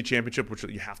AFC Championship, which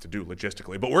you have to do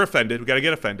logistically. But we're offended. We got to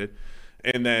get offended.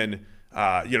 And then,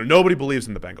 nobody believes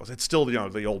in the Bengals. It's still, the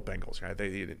old Bengals, right?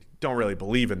 They don't really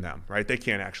believe in them, right? They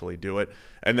can't actually do it.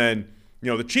 And then,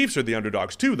 the Chiefs are the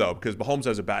underdogs too, though, because Mahomes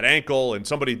has a bad ankle, and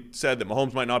somebody said that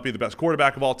Mahomes might not be the best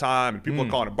quarterback of all time, and people are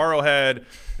calling him Burrowhead.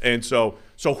 And so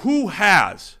who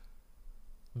has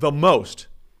the most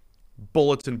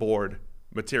bulletin board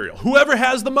material? Whoever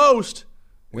has the most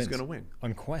is going to win.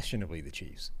 Unquestionably, the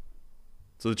Chiefs.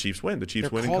 So the Chiefs win. The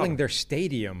Chiefs win. They're calling their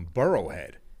stadium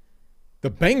Burrowhead.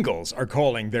 The Bengals are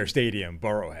calling their stadium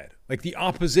Burrowhead. Like, the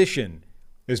opposition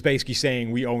is basically saying,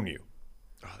 we own you.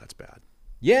 Oh, that's bad.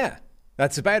 Yeah.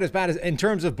 That's about as bad as in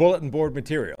terms of bulletin board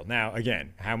material. Now,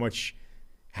 again, how much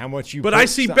how much you. But I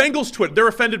see Bengals Twitter. They're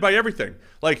offended by everything.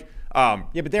 Like, yeah,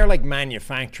 but they're like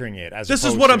manufacturing it. This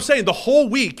is what I'm saying. The whole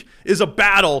week is a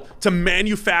battle to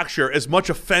manufacture as much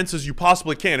offense as you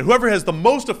possibly can. And whoever has the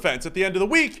most offense at the end of the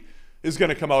week is going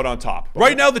to come out on top.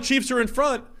 Right now, the Chiefs are in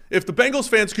front. If the Bengals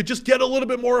fans could just get a little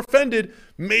bit more offended,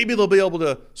 maybe they'll be able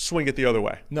to swing it the other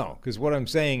way. No, because what I'm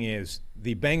saying is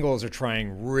the Bengals are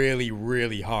trying really,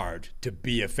 really hard to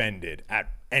be offended at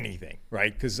anything,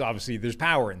 right? Because obviously there's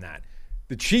power in that.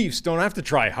 The Chiefs don't have to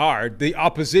try hard. The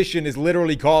opposition is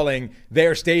literally calling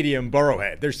their stadium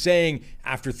Burrowhead. They're saying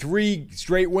after 3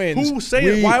 straight wins, who say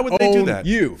it? Why would they do that?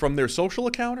 You. From their social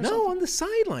account or something? No, on the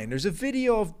sideline. There's a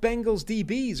video of Bengals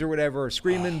DBs or whatever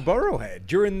screaming Burrowhead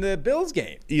during the Bills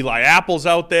game. Eli Apple's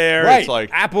out there. Right. It's like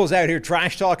Apple's out here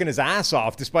trash talking his ass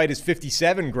off despite his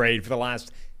 57 grade for the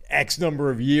last X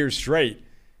number of years straight.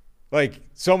 Like,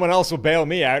 someone else will bail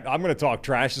me out. I'm going to talk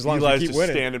trash as long as we keep just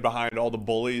winning. standing behind all the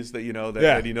bullies that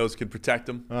that he knows can protect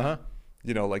him. Uh-huh.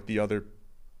 Like the other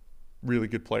really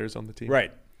good players on the team.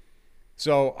 Right.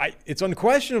 So it's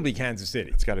unquestionably Kansas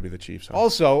City. It's got to be the Chiefs. Huh?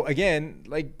 Also, again,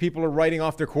 like people are writing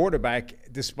off their quarterback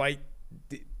despite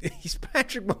he's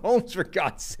Patrick Mahomes, for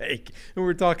God's sake. And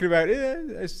we're talking about,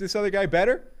 is this other guy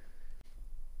better?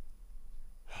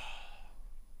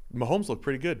 Mahomes looked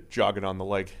pretty good jogging on the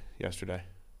leg yesterday.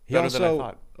 He Better also than I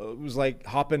thought. Was like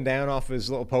hopping down off his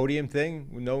little podium thing,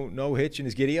 no hitch in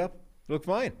his giddy up. Looked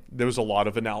fine. There was a lot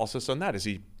of analysis on that. Is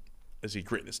he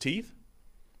gritting his teeth?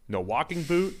 No walking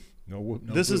boot. No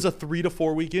this boot. is a 3 to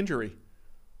 4 week injury.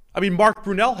 I mean, Mark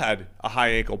Brunell had a high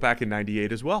ankle back in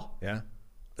 '98 as well. Yeah.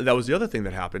 That was the other thing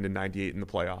that happened in '98 in the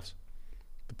playoffs.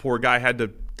 The poor guy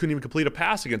couldn't even complete a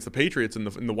pass against the Patriots in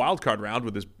the wild card round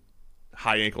with his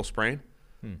high ankle sprain.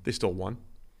 They still won,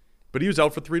 but he was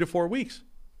out for 3 to 4 weeks.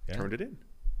 Yeah.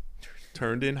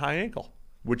 Turned in high ankle,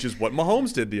 which is what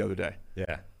Mahomes did the other day.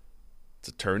 Yeah. It's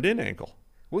a turned in ankle.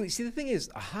 Well, you see, the thing is,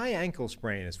 a high ankle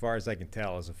sprain, as far as I can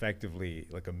tell, is effectively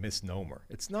like a misnomer.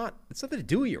 It's nothing to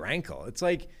do with your ankle. It's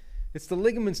like, it's the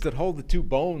ligaments that hold the two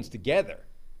bones together.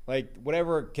 Like,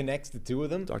 whatever connects the two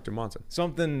of them. Dr. Monson.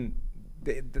 Something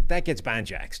that gets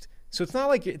banjaxed. So it's not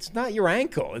like, it's not your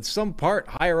ankle. It's some part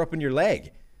higher up in your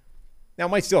leg. Now, it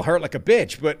might still hurt like a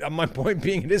bitch, but my point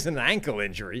being, it isn't an ankle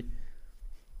injury.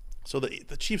 So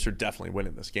the Chiefs are definitely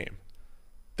winning this game.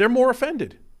 They're more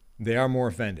offended. They are more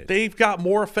offended. They've got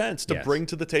more offense to bring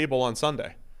to the table on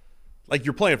Sunday. Like,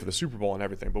 you're playing for the Super Bowl and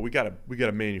everything, but we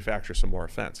gotta manufacture some more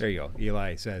offense. There you go.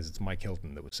 Eli says it's Mike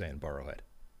Hilton that was saying Burrowhead.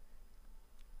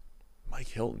 Mike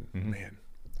Hilton, man,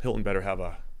 Hilton better have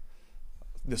a.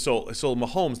 So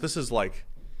Mahomes, this is like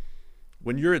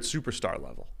when you're at superstar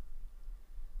level.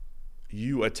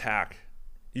 You attack.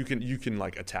 You can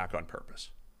like attack on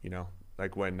purpose.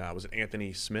 Like when was it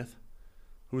Anthony Smith?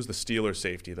 Who was the Steelers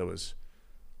safety that was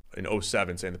in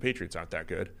 2007 saying the Patriots aren't that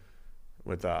good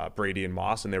with Brady and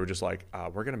Moss, and they were just like,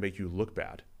 we're going to make you look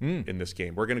bad in this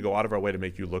game. We're going to go out of our way to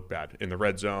make you look bad in the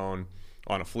red zone,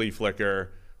 on a flea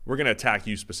flicker. We're going to attack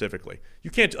you specifically. You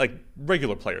can't, like,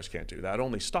 regular players can't do that.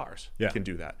 Only stars can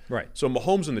do that. Right. So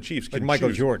Mahomes and the Chiefs can like Michael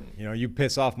choose. Jordan. You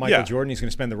piss off Michael Jordan, he's going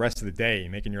to spend the rest of the day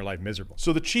making your life miserable.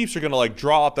 So the Chiefs are going to, like,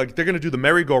 draw up, like, they're going to do the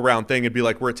merry-go-round thing and be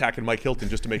like, we're attacking Mike Hilton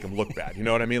just to make him look bad. You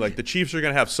know what I mean? Like, the Chiefs are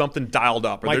going to have something dialed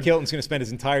up. Mike Hilton's going to spend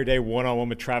his entire day one-on-one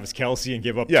with Travis Kelce and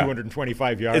give up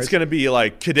 225 yards. It's going to be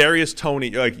like Kadarius Toney.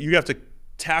 Like, you have to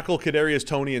tackle Kadarius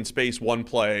Toney in space one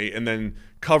play and then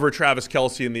cover Travis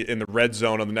Kelce in the red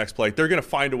zone on the next play. They're going to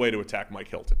find a way to attack Mike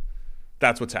Hilton.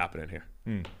 That's what's happening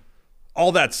here.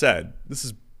 All that said, this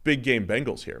is big game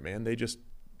Bengals here, man. They just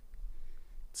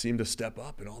seem to step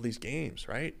up in all these games,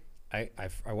 right? I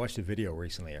watched a video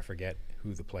recently. I forget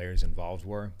who the players involved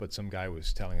were, but some guy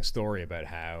was telling a story about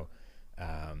how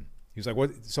he was like,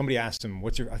 "What?" Somebody asked him,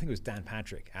 "What's your?" I think it was Dan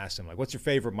Patrick asked him, like, "What's your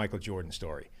favorite Michael Jordan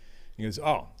story?" He goes,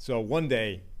 "Oh, so one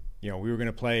day, we were going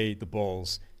to play the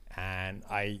Bulls, and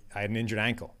I had an injured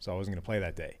ankle, so I wasn't going to play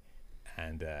that day.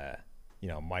 And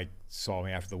Mike saw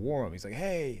me after the warm-up. He's like,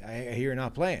 'Hey, I hear you're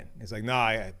not playing.' He's like, 'No,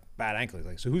 I had a bad ankle.' He's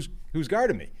like, 'So who's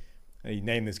guarding me?' And he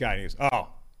named this guy, and he goes, 'Oh,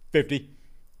 50.'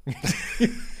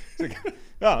 He's like,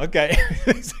 'Oh, okay.'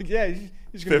 He's like, 'Yeah, he's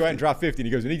just going to go out and drop 50.' And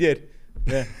he goes, and he did.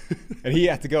 Yeah. And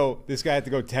this guy had to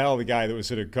go tell the guy that was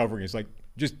sort of covering. He's like,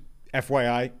 'Just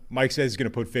FYI, Mike says he's going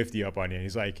to put 50 up on you.' And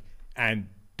he's like, 'And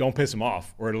don't piss him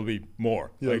off or it'll be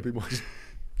more.' Yeah, like, it'll be more.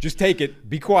 Just take it,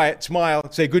 be quiet,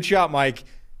 smile, say, 'Good shot, Mike.'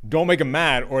 Don't make him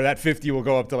mad or that 50 will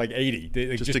go up to like 80.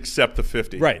 Just accept the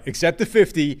 50. Right. Accept the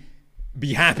 50,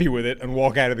 be happy with it, and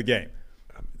walk out of the game.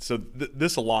 So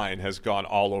this line has gone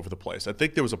all over the place. I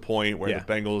think there was a point where the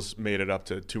Bengals made it up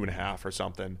to 2.5 or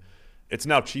something. It's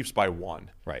now Chiefs by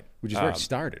 1. Right. Which is where it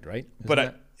started, right? But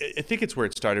I think it's where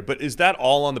it started. But is that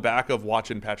all on the back of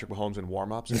watching Patrick Mahomes in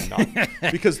warm-ups? And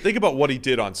not? Because think about what he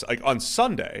did on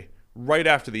Sunday, right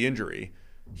after the injury.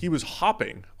 He was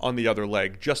hopping on the other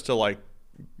leg just to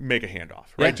make a handoff,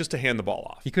 right? Yeah. Just to hand the ball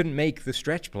off. He couldn't make the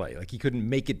stretch play. He couldn't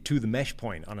make it to the mesh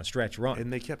point on a stretch run.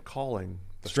 And they kept calling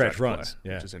the stretch play, runs,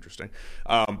 which is interesting.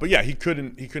 But yeah, he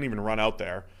couldn't even run out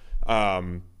there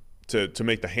to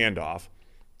make the handoff.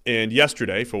 And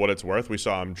yesterday, for what it's worth, we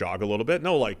saw him jog a little bit.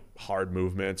 No hard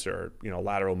movements or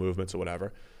lateral movements or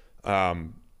whatever.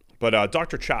 But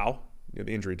Dr. Chow,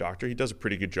 the injury doctor, he does a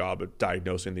pretty good job of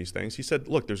diagnosing these things. He said,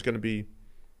 look, there's going to be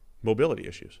mobility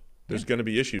issues. There's going to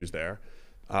be issues there.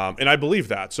 And I believe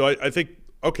that. So I think,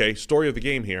 okay, story of the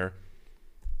game here.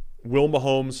 Will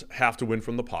Mahomes have to win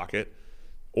from the pocket,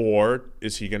 or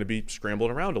is he going to be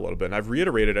scrambling around a little bit? And I've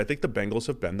reiterated, I think the Bengals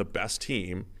have been the best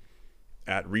team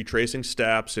at retracing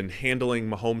steps and handling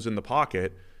Mahomes in the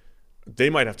pocket. They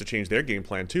might have to change their game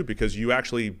plan too, because you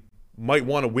actually might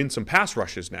want to win some pass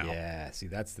rushes now. Yeah, see,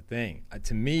 that's the thing.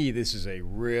 To me, this is a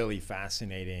really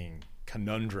fascinating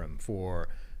conundrum for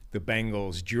the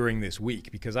Bengals during this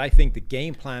week, because I think the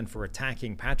game plan for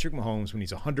attacking Patrick Mahomes when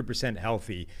he's 100%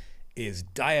 healthy is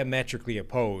diametrically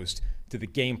opposed to the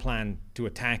game plan to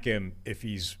attack him if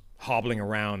he's hobbling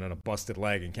around on a busted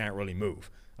leg and can't really move.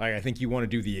 I think you want to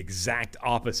do the exact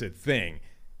opposite thing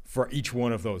for each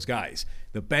one of those guys.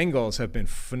 The Bengals have been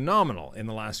phenomenal in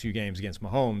the last few games against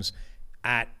Mahomes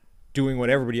at doing what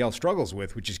everybody else struggles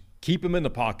with, which is keep him in the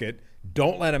pocket,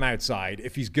 don't let him outside.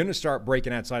 If he's going to start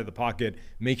breaking outside of the pocket,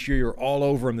 make sure you're all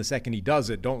over him the second he does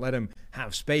it. Don't let him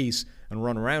have space and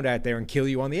run around out there and kill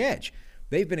you on the edge.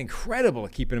 They've been incredible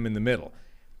at keeping him in the middle.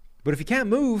 But if he can't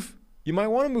move, you might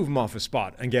want to move him off his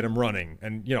spot and get him running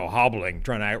and, hobbling,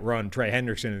 trying to outrun Trey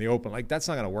Hendrickson in the open. That's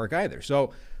not going to work either.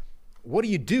 So what do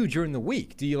you do during the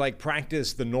week? Do you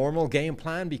practice the normal game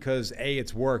plan because A,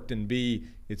 it's worked, and B,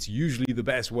 it's usually the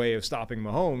best way of stopping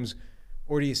Mahomes?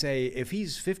 Or do you say, if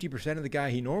he's 50% of the guy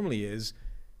he normally is,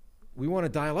 we want to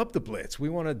dial up the blitz. We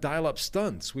want to dial up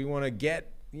stunts. We want to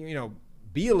get,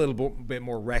 be a little bit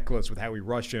more reckless with how we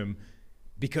rush him,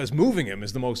 because moving him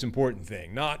is the most important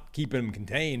thing, not keeping him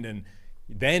contained and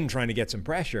then trying to get some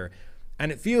pressure.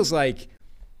 And it feels like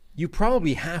you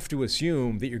probably have to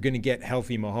assume that you're going to get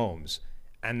healthy Mahomes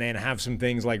and then have some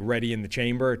things ready in the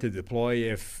chamber to deploy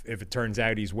if it turns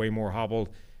out he's way more hobbled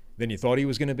than you thought he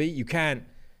was going to be. You can't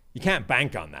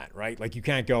bank on that, right? You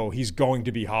can't go, he's going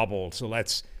to be hobbled, so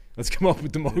let's come up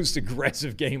with the most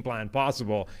aggressive game plan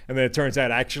possible. And then it turns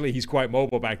out actually he's quite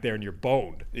mobile back there and you're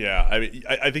boned. Yeah,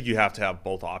 I think you have to have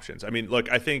both options.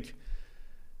 Look, I think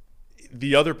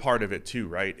the other part of it too,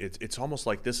 right? It's almost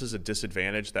like this is a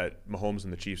disadvantage that Mahomes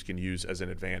and the Chiefs can use as an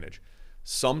advantage.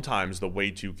 Sometimes the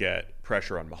way to get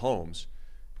pressure on Mahomes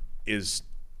is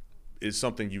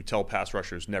something you tell pass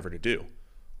rushers never to do,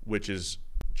 which is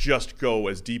just go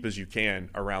as deep as you can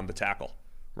around the tackle,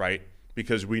 right?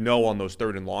 Because we know on those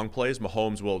 3rd and long plays,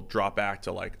 Mahomes will drop back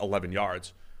to 11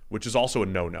 yards, which is also a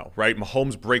no-no, right?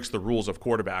 Mahomes breaks the rules of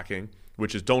quarterbacking,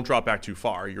 which is don't drop back too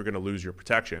far. You're going to lose your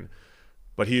protection.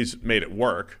 But he's made it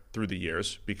work through the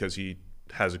years because he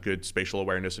has a good spatial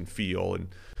awareness and feel.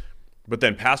 But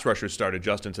then pass rushers start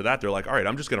adjusting to that. They're like, all right,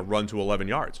 I'm just going to run to 11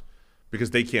 yards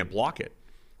because they can't block it.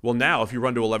 Well, now if you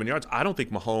run to 11 yards, I think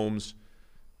Mahomes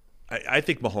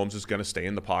is going to stay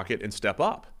in the pocket and step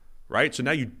up, right? So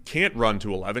now you can't run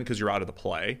to 11 because you're out of the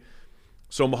play.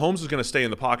 So Mahomes is going to stay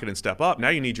in the pocket and step up. Now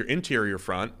you need your interior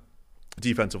front,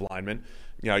 defensive linemen,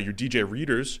 your DJ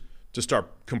readers to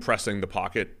start compressing the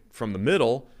pocket from the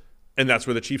middle, and that's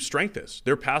where the Chiefs' strength is.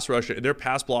 Their pass rush, their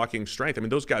pass blocking strength.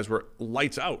 Those guys were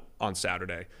lights out on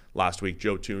Saturday last week.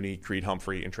 Joe Thuney, Creed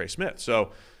Humphrey, and Trey Smith.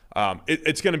 So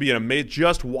it's going to be an amazing,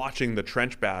 just watching the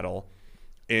trench battle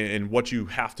and what you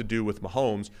have to do with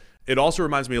Mahomes. It also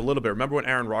reminds me a little bit. Remember when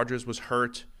Aaron Rodgers was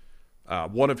hurt?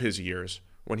 One of his years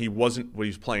when he was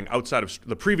playing outside of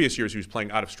the previous years, he was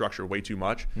playing out of structure way too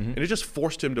much, and it just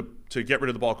forced him to get rid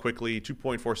of the ball quickly.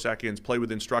 2.4 seconds, play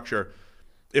within structure.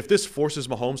 If this forces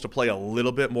Mahomes to play a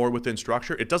little bit more within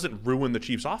structure, it doesn't ruin the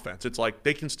Chiefs' offense. It's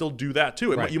they can still do that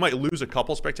too. Right. You might lose a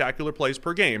couple spectacular plays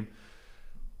per game,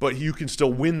 but you can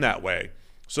still win that way.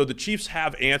 So the Chiefs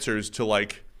have answers to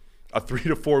a 3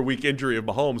 to 4 week injury of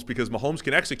Mahomes because Mahomes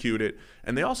can execute it,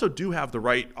 and they also do have the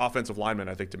right offensive lineman,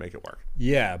 I think, to make it work.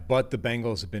 Yeah, but the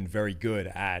Bengals have been very good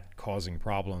at causing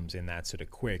problems in that sort of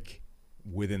quick,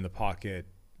 within the pocket,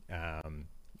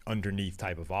 underneath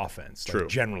type of offense. True.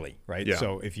 Generally, right? Yeah.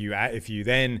 So if you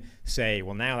then say,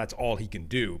 well, now that's all he can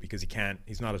do because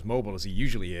he's not as mobile as he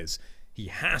usually is, He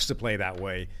has to play that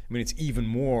way. I mean, it's even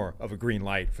more of a green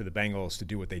light for the Bengals to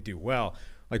do what they do well.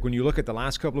 Like when you look at the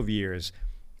last couple of years,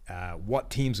 what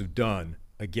teams have done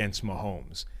against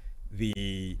Mahomes.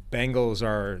 The Bengals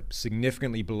are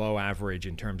significantly below average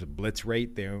in terms of blitz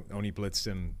rate. They only blitz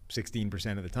them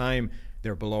 16% of the time.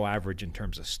 They're below average in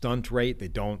terms of stunt rate. They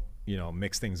don't,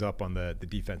 mix things up on the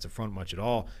defensive front much at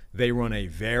all. They run a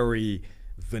very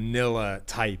vanilla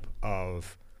type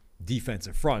of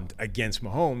defensive front against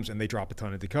Mahomes, and they drop a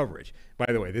ton into coverage.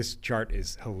 By the way, this chart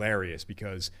is hilarious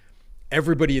because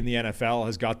everybody in the NFL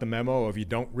has got the memo of you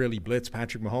don't really blitz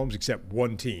Patrick Mahomes except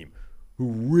one team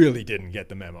who really didn't get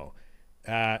the memo.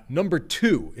 Number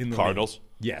 2 in the Cardinals. League.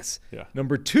 Yes. Yeah.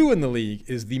 Number 2 in the league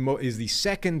is the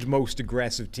second most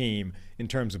aggressive team in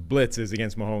terms of blitzes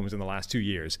against Mahomes in the last 2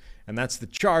 years, and that's the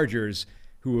Chargers,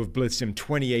 who have blitzed him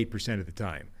 28% of the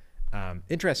time.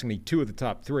 Interestingly, 2 of the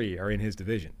top 3 are in his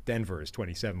division. Denver is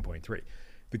 27.3.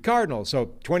 The Cardinals, so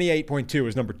 28.2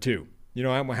 is number 2. You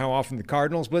know how often the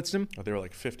Cardinals blitzed him? Oh, they were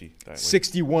like 50.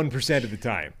 61% of the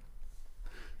time.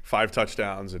 5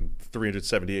 touchdowns and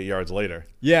 378 yards later.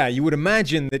 Yeah, you would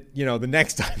imagine that, the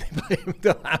next time they play him,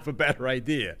 they'll have a better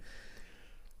idea.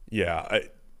 Yeah,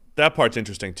 that part's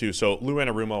interesting too. So Lou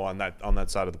Anarumo on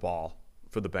that side of the ball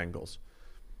for the Bengals.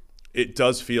 It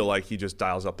does feel like he just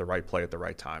dials up the right play at the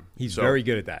right time. He's very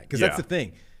good at that. Because that's the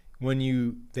thing.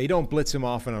 They don't blitz him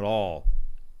often at all,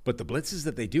 but the blitzes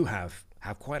that they do have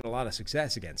quite a lot of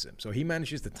success against him. So he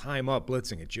manages to time up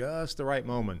blitzing at just the right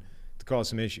moment to cause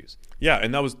some issues. Yeah,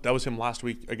 and that was him last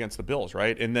week against the Bills,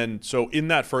 right? And then so in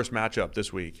that first matchup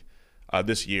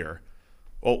this year,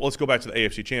 well, let's go back to the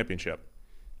AFC Championship.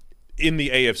 In the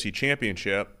AFC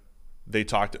Championship, they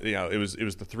talked, it was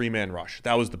the 3-man rush.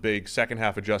 That was the big second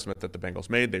half adjustment that the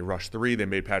Bengals made. They rushed 3. They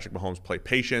made Patrick Mahomes play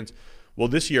patient. Well,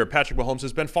 this year, Patrick Mahomes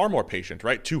has been far more patient,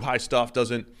 right? Too high stuff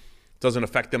doesn't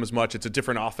affect them as much. It's a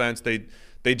different offense.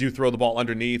 They do throw the ball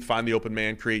underneath, find the open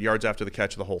man, create yards after the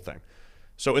catch, the whole thing.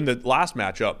 So in the last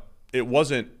matchup, it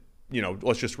wasn't,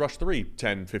 let's just rush 3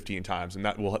 10, 15 times, and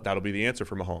that'll be the answer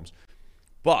for Mahomes.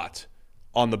 But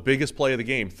on the biggest play of the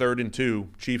game, 3rd and 2,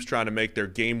 Chiefs trying to make their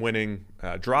game-winning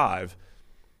drive,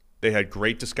 they had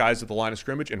great disguise at the line of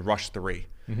scrimmage and rushed 3.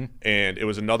 Mm-hmm. And it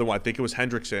was another one, I think it was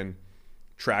Hendrickson,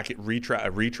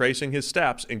 retracing his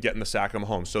steps and getting the sack on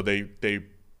Mahomes. So they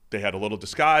had a little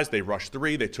disguise, they rushed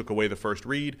 3, they took away the first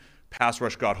read, pass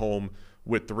rush got home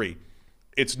with 3.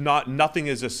 Nothing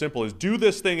is as simple as do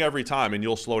this thing every time and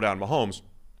you'll slow down Mahomes.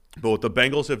 But what the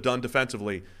Bengals have done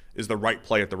defensively is the right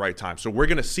play at the right time. So we're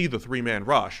going to see the 3-man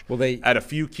rush at a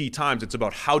few key times. It's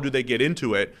about how do they get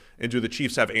into it, and do the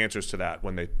Chiefs have answers to that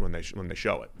when they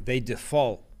show it? They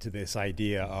default to this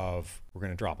idea of we're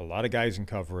going to drop a lot of guys in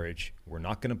coverage. We're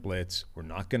not going to blitz. We're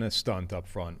not going to stunt up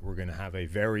front. We're going to have a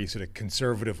very sort of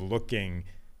conservative-looking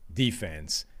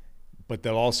defense, but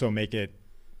they'll also make it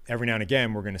every now and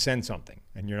again we're going to send something,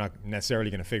 and you're not necessarily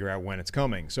going to figure out when it's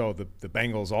coming. So the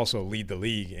Bengals also lead the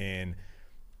league in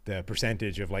the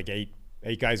percentage of like eight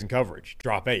guys in coverage,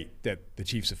 drop 8 that the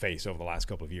Chiefs have faced over the last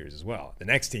couple of years as well. The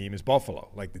next team is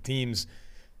Buffalo. Like the teams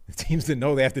that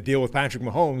know they have to deal with Patrick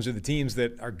Mahomes are the teams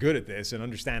that are good at this and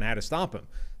understand how to stop him.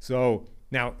 So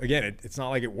now, again, it's not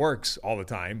like it works all the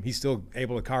time. He's still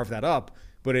able to carve that up,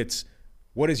 but it's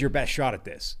what is your best shot at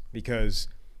this? Because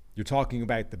you're talking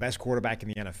about the best quarterback in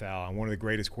the NFL and one of the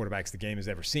greatest quarterbacks the game has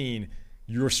ever seen.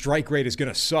 Your strike rate is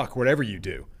going to suck whatever you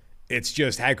do. It's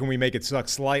just how can we make it suck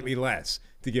slightly less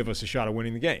to give us a shot of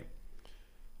winning the game?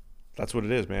 That's what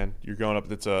it is, man. You're going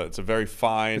up. It's a very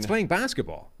fine. It's playing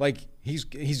basketball. Like he's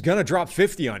gonna drop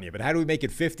 50 on you, but how do we make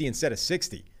it 50 instead of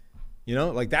 60?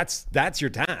 Like that's your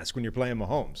task when you're playing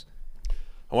Mahomes.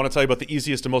 I want to tell you about the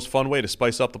easiest and most fun way to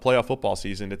spice up the playoff football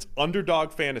season. It's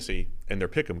Underdog Fantasy and their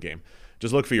Pick'em game.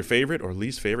 Just look for your favorite or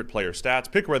least favorite player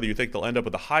stats. Pick whether you think they'll end up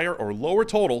with a higher or lower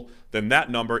total than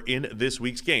that number in this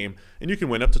week's game, and you can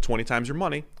win up to 20 times your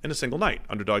money in a single night.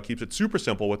 Underdog keeps it super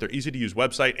simple with their easy-to-use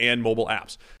website and mobile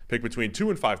apps. Pick between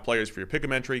 2 and 5 players for your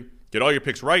Pick'em entry. Get all your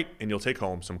picks right, and you'll take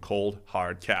home some cold,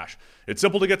 hard cash. It's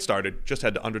simple to get started. Just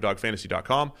head to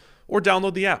UnderdogFantasy.com or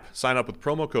download the app. Sign up with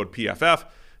promo code PFF,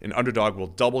 and Underdog will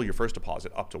double your first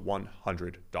deposit up to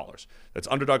 $100. That's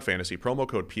Underdog Fantasy, promo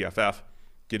code PFF.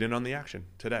 Get in on the action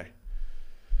today.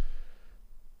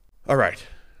 All right,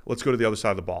 let's go to the other side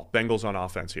of the ball. Bengals on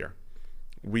offense here.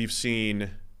 We've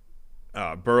seen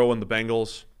Burrow and the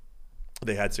Bengals.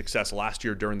 They had success last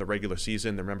year during the regular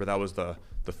season. Remember, that was the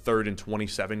 3rd and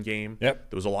 27 game.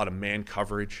 Yep. There was a lot of man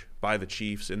coverage by the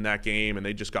Chiefs in that game, and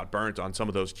they just got burnt on some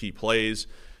of those key plays.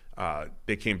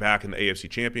 They came back in the AFC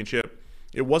Championship.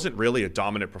 It wasn't really a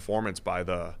dominant performance by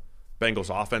the Bengals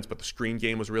offense, but the screen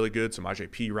game was really good. Samaje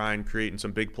Perine creating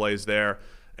some big plays there.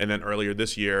 And then earlier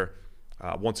this year,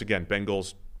 once again,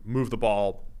 Bengals moved the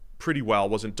ball pretty well.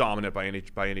 Wasn't dominant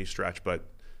by any stretch, but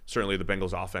certainly the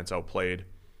Bengals offense outplayed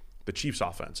the Chiefs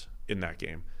offense in that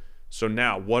game. So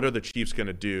now, what are the Chiefs going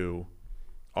to do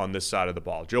on this side of the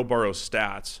ball? Joe Burrow's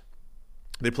stats,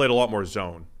 they played a lot more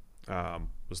zone,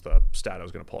 was the stat I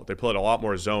was going to pull up. They played a lot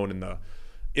more zone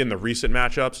in the recent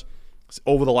matchups.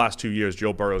 Over the last 2 years,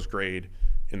 Joe Burrow's grade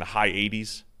in the high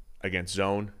 80s against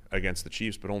zone against the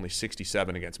Chiefs, but only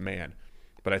 67 against man.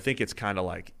 But I think it's kind of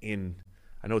like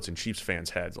I know it's in Chiefs fans'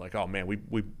 heads, like, oh man,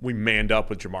 we manned up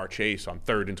with Jamar Chase on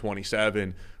 3rd and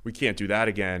 27. We can't do that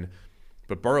again.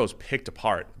 But Burrow's picked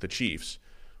apart the Chiefs,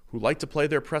 who like to play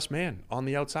their press man on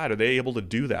the outside. Are they able to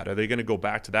do that? Are they going to go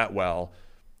back to that well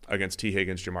against T.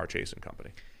 Higgins, Jamar Chase, and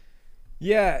company?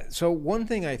 Yeah, so one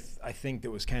thing I think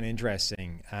that was kind of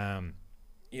interesting,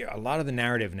 a lot of the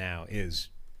narrative now is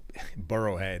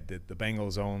Burrowhead, that the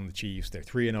Bengals own the Chiefs. They're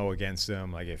 3-0 against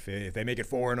them. Like if they make it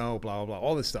 4-0, blah, blah, blah,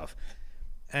 all this stuff.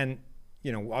 And,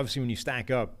 obviously when you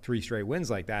stack up 3 straight wins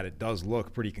like that, it does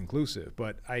look pretty conclusive.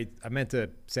 But I meant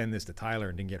to send this to Tyler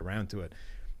and didn't get around to it.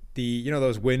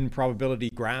 Those win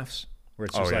probability graphs where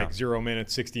it's just like 0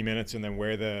 minutes, 60 minutes, and then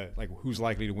who's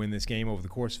likely to win this game over the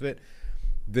course of it.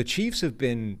 The Chiefs have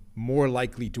been more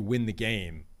likely to win the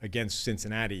game against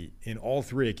Cincinnati in all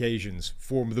 3 occasions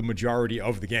for the majority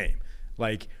of the game.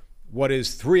 Like, what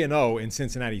is 3-0 in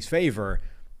Cincinnati's favor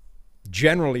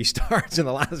generally starts in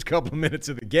the last couple of minutes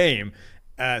of the game,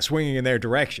 swinging in their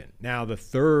direction. Now, the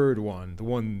third one,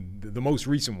 the most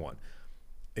recent one,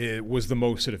 it was the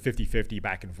most sort of 50-50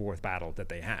 back and forth battle that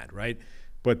they had, right?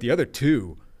 But the other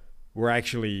 2 were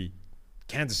actually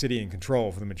Kansas City in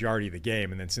control for the majority of the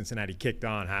game, and then Cincinnati kicked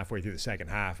on halfway through the second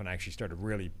half and actually started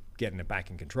really getting it back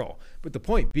in control. But the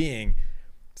point being,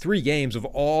 3 games have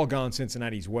all gone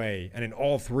Cincinnati's way, and in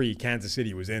all 3, Kansas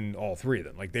City was in all 3 of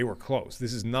them. Like, they were close.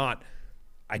 This is not,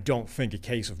 I don't think, a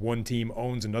case of one team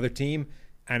owns another team,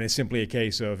 and it's simply a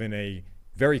case of, in a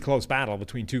very close battle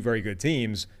between 2 very good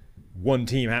teams, one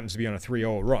team happens to be on a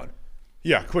 3-0 run.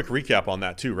 Yeah, quick recap on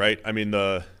that too, right? I mean,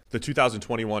 the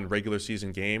 2021 regular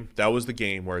season game, that was the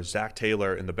game where Zach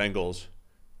Taylor and the Bengals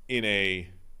in a,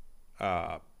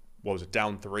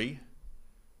 down 3?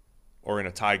 Or in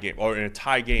a tie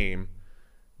game,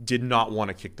 did not want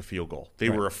to kick the field goal. They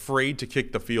were afraid to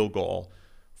kick the field goal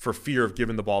for fear of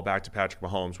giving the ball back to Patrick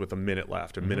Mahomes with a minute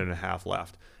left, a minute and a half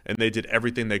left. And they did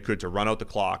everything they could to run out the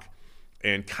clock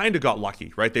and kind of got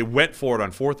lucky, right? They went for it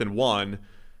on 4th and 1,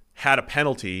 had a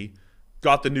penalty,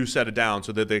 got the new set of downs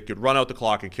so that they could run out the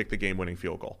clock and kick the game-winning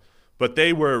field goal. But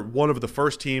they were one of the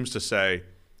first teams to say,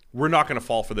 we're not going to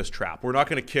fall for this trap. We're not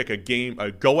going to kick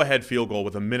a go-ahead field goal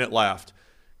with a minute left,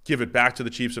 give it back to the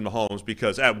Chiefs and Mahomes,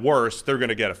 because at worst, they're going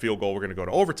to get a field goal. We're going to go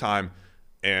to overtime.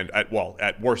 And at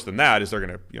worse than that is they're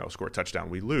going to score a touchdown.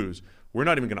 We lose. We're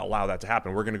not even going to allow that to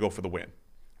happen. We're going to go for the win,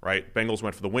 right? Bengals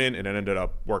went for the win, and it ended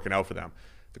up working out for them.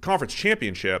 The conference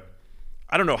championship,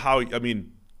 I don't know how,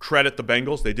 credit the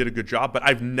Bengals. They did a good job, but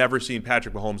I've never seen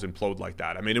Patrick Mahomes implode like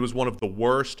that. I mean, it was one of the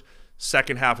worst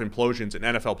second-half implosions in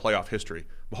NFL playoff history.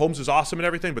 Mahomes is awesome and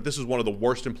everything, but this is one of the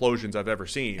worst implosions I've ever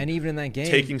seen. And even in that game,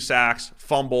 taking sacks,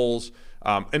 fumbles,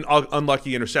 an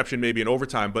unlucky interception maybe in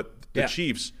overtime, but the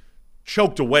Chiefs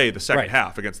choked away the second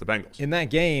half against the Bengals. In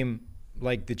that game,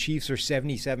 like, the Chiefs are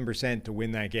 77% to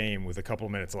win that game with a couple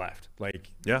of minutes left.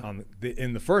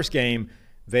 In the first game,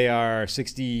 they are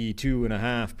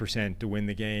 62.5% to win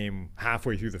the game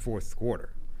halfway through the 4th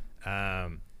quarter.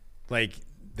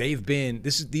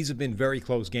 These have been very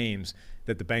close games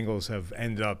that the Bengals have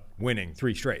ended up winning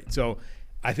 3 straight. So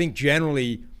I think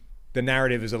generally the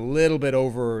narrative is a little bit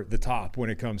over the top when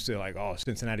it comes to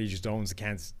Cincinnati just owns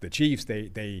the Chiefs.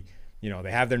 They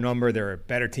have their number. They're a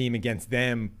better team against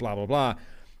them, blah, blah, blah.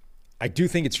 I do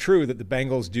think it's true that the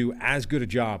Bengals do as good a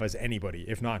job as anybody,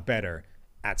 if not better,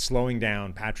 at slowing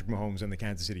down Patrick Mahomes and the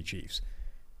Kansas City Chiefs.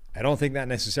 I don't think that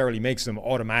necessarily makes them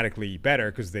automatically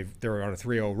better because they're on a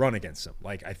 3-0 run against them.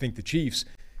 I think the Chiefs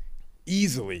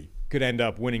easily could end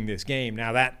up winning this game.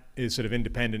 Now, that is sort of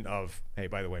independent of, hey,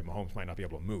 by the way, Mahomes might not be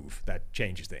able to move. That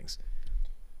changes things.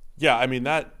 Yeah, I mean,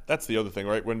 that's the other thing,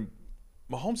 right? When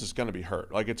Mahomes is going to be hurt,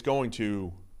 it's going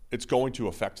to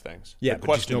affect things. Yeah,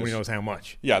 but just nobody knows how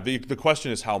much. Yeah, the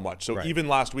question is how much. So even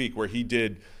last week where he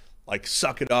did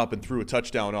suck it up and threw a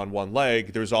touchdown on one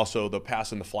leg, there's also the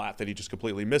pass in the flat that he just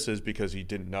completely misses because he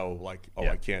didn't know,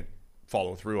 I can't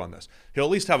follow through on this. He'll at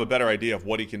least have a better idea of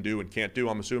what he can do and can't do,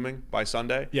 I'm assuming, by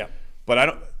Sunday. Yeah.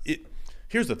 But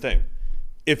here's the thing.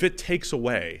 If it takes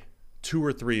away 2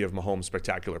 or 3 of Mahomes'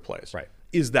 spectacular plays,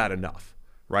 is that enough?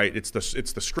 right? It's the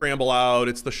scramble out,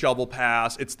 it's the shovel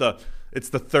pass, it's the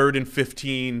 3rd and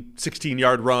 15,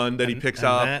 16-yard run that he picks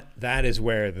up. That is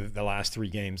where the last 3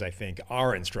 games, I think,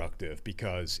 are instructive,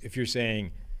 because if you're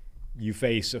saying you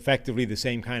face effectively the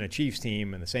same kind of Chiefs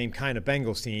team and the same kind of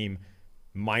Bengals team,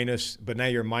 but now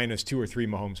you're minus 2 or 3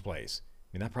 Mahomes plays.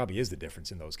 I mean, that probably is the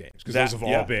difference in those games, because those have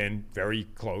all been very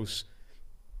close,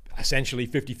 essentially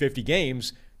 50-50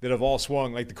 games that have all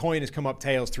swung. Like, the coin has come up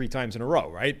tails 3 times in a row,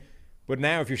 right? But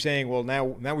now if you're saying, well,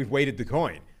 now we've weighted the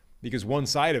coin because one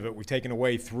side of it, we've taken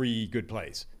away 3 good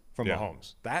plays from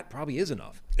Mahomes. That probably is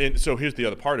enough. And so here's the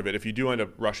other part of it. If you do end up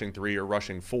rushing 3 or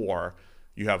rushing 4,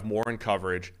 you have more in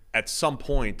coverage. At some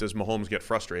point, does Mahomes get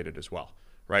frustrated as well,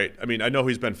 right? I mean, I know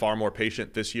he's been far more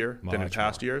patient this year than in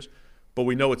past years, but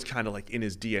we know it's kind of like in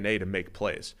his DNA to make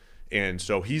plays. And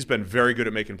so he's been very good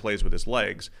at making plays with his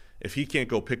legs. If he can't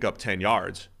go pick up 10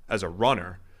 yards as a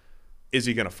runner, is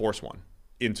he going to force one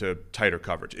into tighter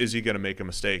coverage? Is he going to make a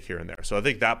mistake here and there? So I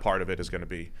think that part of it is going to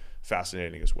be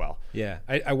fascinating as well. Yeah,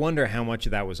 I wonder how much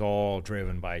of that was all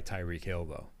driven by Tyreek Hill,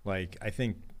 though. Like, I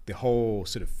think the whole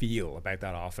sort of feel about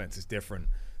that offense is different.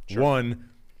 Sure. One,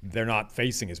 they're not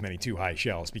facing as many too high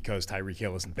shells because Tyreek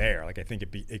Hill isn't there. Like, I think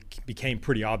it became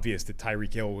pretty obvious that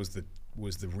Tyreek Hill was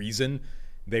the reason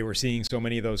they were seeing so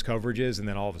many of those coverages, and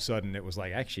then all of a sudden it was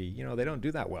like, actually, they don't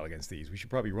do that well against these. We should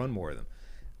probably run more of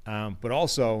them. But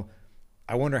also,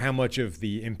 I wonder how much of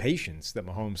the impatience that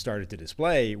Mahomes started to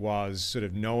display was sort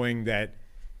of knowing that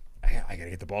I got to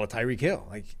get the ball to Tyreek Hill.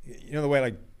 Like, the way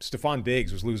like Stephon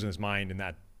Diggs was losing his mind in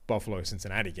that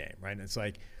Buffalo-Cincinnati game, right? And it's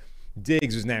like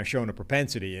Diggs has now shown a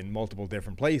propensity in multiple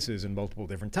different places and multiple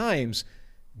different times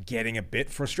getting a bit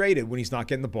frustrated when he's not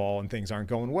getting the ball and things aren't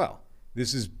going well.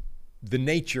 This is the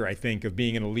nature, I think, of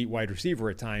being an elite wide receiver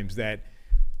at times, that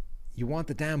you want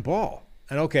the damn ball.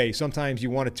 And okay, sometimes you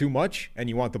want it too much and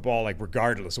you want the ball like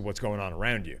regardless of what's going on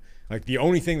around you. Like, the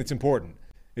only thing that's important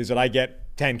is that I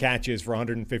get 10 catches for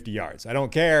 150 yards. I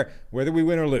don't care whether we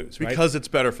win or lose, right? Because it's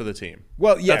better for the team.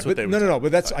 Well, yeah, that's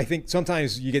but that's, I think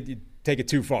sometimes you take it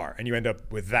too far and you end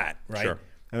up with that, right? Sure.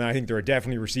 And I think there are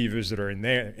definitely receivers that are in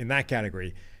that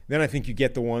category. Then I think you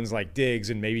get the ones like Diggs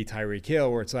and maybe Tyreek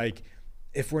Hill where it's like,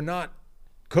 if we're not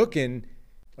cooking,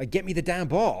 like, get me the damn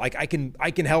ball. Like, I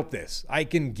can help this. I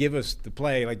can give us the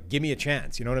play. Like, give me a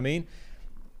chance. You know what I mean?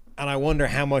 And I wonder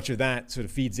how much of that sort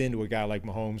of feeds into a guy like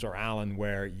Mahomes or Allen,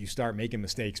 where you start making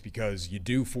mistakes because you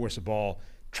do force a ball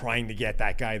trying to get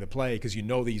that guy the play because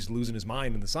that he's losing his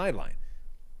mind in the sideline.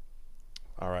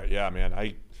 All right, yeah,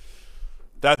 man.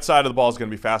 That side of the ball is going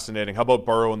to be fascinating. How about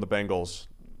Burrow and the Bengals?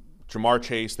 Jamar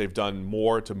Chase, they've done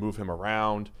more to move him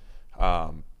around.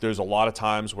 There's a lot of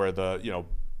times where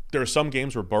there are some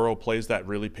games where Burrow plays that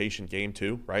really patient game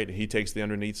too, right? And he takes the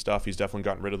underneath stuff. He's definitely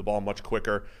gotten rid of the ball much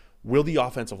quicker. Will the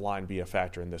offensive line be a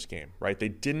factor in this game, right?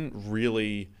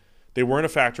 They weren't a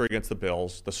factor against the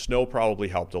Bills. The snow probably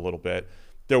helped a little bit.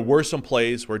 There were some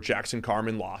plays where Jackson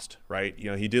Carman lost, right?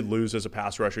 He did lose as a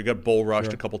pass rusher. He got bull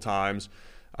rushed a couple times.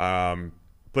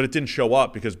 But it didn't show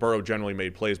up because Burrow generally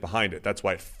made plays behind it. That's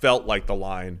why it felt like the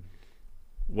line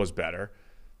was better.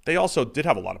 They also did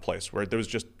have a lot of plays where there was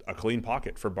just a clean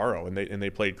pocket for Burrow, and they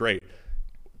played great.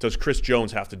 Does Chris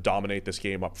Jones have to dominate this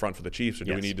game up front for the Chiefs, or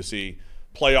do we need to see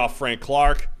playoff Frank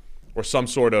Clark or some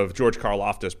sort of George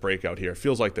Karlaftis breakout here? It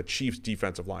feels like the Chiefs'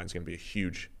 defensive line is going to be a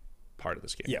huge part of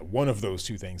this game. Yeah, one of those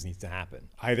two things needs to happen.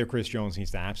 Either Chris Jones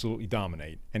needs to absolutely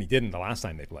dominate, and he didn't the last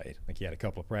time they played. Like, he had a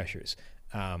couple of pressures.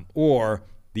 Or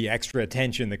the extra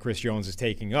attention that Chris Jones is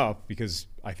taking up, because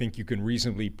I think you can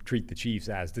reasonably treat the Chiefs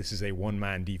as this is a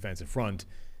one-man defensive front.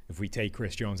 If we take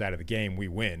Chris Jones out of the game, we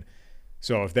win.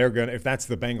 So if that's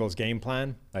the Bengals' game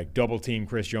plan, like double team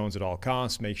Chris Jones at all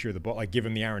costs, make sure the ball, like give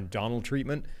him the Aaron Donald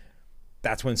treatment,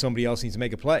 that's when somebody else needs to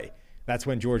make a play. That's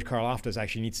when George Karlaftis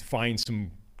actually needs to find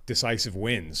some decisive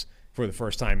wins for the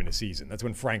first time in the season. That's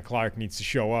when Frank Clark needs to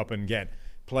show up and get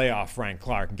playoff Frank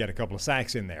Clark and get a couple of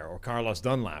sacks in there, or Carlos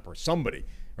Dunlap or somebody,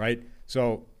 right?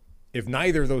 So if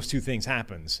neither of those two things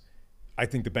happens, I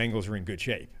think the Bengals are in good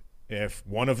shape. If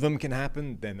one of them can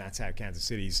happen, then that's how Kansas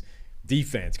City's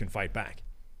defense can fight back.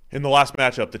 In the last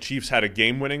matchup, the Chiefs had a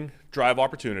game-winning drive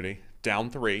opportunity, down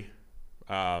 3.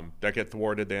 That got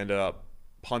thwarted. They ended up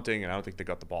punting, and I don't think they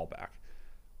got the ball back.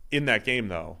 In that game,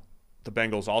 though, the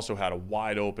Bengals also had a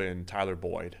wide-open Tyler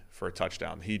Boyd for a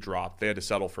touchdown. He dropped. They had to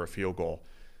settle for a field goal.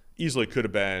 Easily could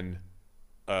have been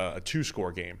a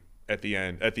 2-score game at the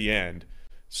end.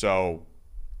 So,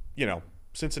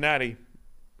 Cincinnati,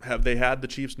 have they had the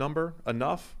Chiefs' number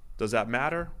enough? Does that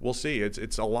matter? We'll see.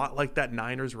 It's a lot like that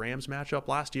Niners-Rams matchup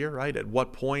last year, right? At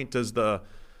what point does the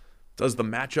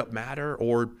matchup matter,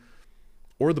 or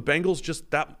Or the Bengals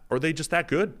are they just that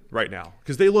good right now?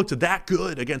 Because they looked that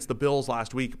good against the Bills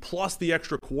last week, plus the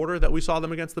extra quarter that we saw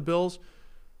them against the Bills.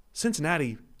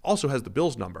 Cincinnati also has the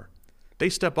Bills number. They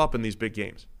step up in these big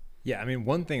games. Yeah, I mean,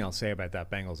 one thing I'll say about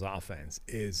that Bengals offense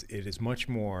is it is much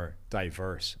more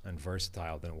diverse and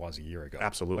versatile than it was a year ago.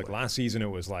 Absolutely. Like last season,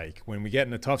 it was like, when we get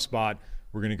in a tough spot,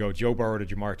 we're going to go Joe Burrow to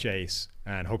Jamar Chase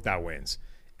and hope that wins.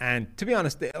 And to be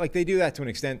honest, they do that to an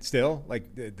extent still.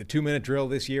 Like the 2-minute drill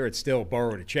this year, it's still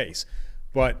Burrow to Chase.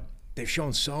 But they've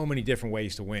shown so many different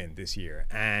ways to win this year.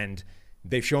 And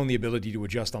they've shown the ability to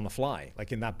adjust on the fly.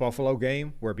 Like in that Buffalo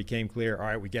game where it became clear, all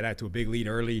right, we get out to a big lead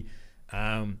early.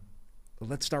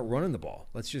 Let's start running the ball.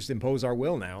 Let's just impose our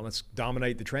will now. Let's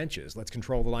dominate the trenches. Let's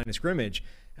control the line of scrimmage.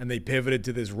 And they pivoted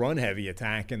to this run-heavy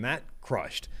attack, and that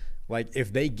crushed. Like,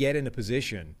 if they get in a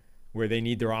position where they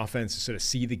need their offense to sort of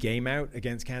see the game out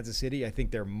against Kansas City, I think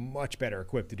they're much better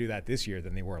equipped to do that this year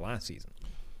than they were last season.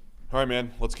 All right,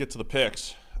 man, let's get to the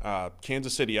picks.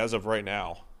 Kansas City, as of right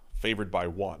now, favored by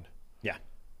 1. Yeah.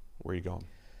 Where are you going?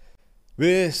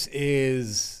 This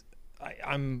is –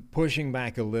 I'm pushing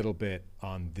back a little bit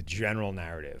on the general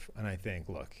narrative. And I think,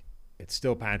 look, it's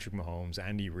still Patrick Mahomes,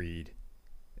 Andy Reid,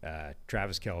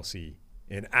 Travis Kelce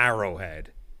in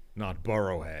Arrowhead, not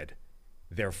Burrowhead.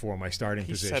 Therefore, my starting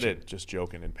position. He said it just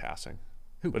joking in passing.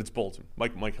 Who? But it's Bolton.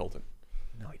 Mike Hilton.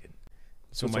 No, he didn't.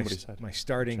 So my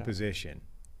starting position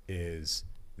is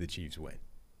the Chiefs win.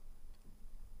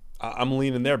 I'm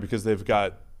leaning there because they've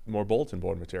got more bulletin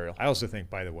board material. I also think,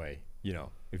 by the way,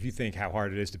 if you think how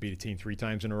hard it is to beat a team 3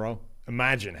 times in a row,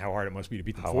 imagine how hard it must be to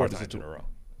beat them 4 times in a row.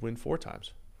 Win 4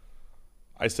 times.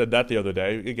 I said that the other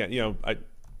day. Again,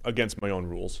 against my own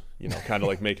rules, kind of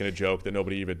like making a joke that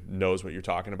nobody even knows what you're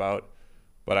talking about.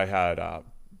 But I had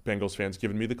Bengals fans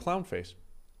giving me the clown face.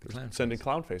 Sending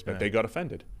clown face back. Yeah. They got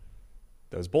offended.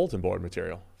 That was bulletin board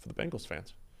material for the Bengals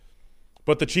fans.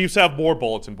 But the Chiefs have more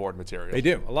bulletin board material. They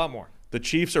do, a lot more. The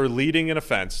Chiefs are leading in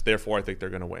offense, therefore I think they're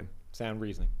going to win. Sound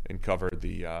reasoning. And cover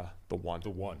the 1. The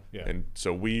 1, yeah. And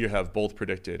so we have both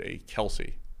predicted a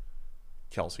Kelce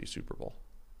Super Bowl.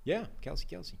 Yeah,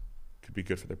 Kelce. Could be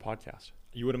good for their podcast.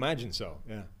 You would imagine so,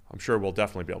 yeah. I'm sure we'll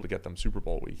definitely be able to get them Super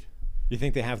Bowl week. You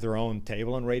think they have their own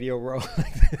table on Radio Row?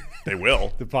 They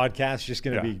will. The podcast's just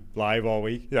going to be live all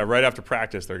week? Yeah, right after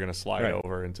practice, they're going to slide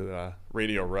over into the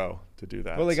Radio Row to do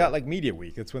that. Well, they got like Media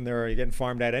Week. That's when they're getting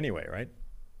farmed out anyway, right?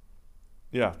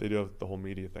 Yeah, they do have the whole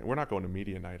media thing. We're not going to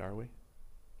media night, are we?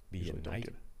 Media night?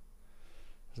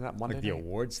 Isn't that Monday night? The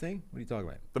awards thing? What are you talking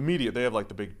about? The media, they have like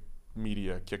the big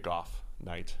media kickoff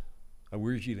night.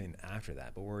 We're usually in after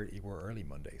that, but we're early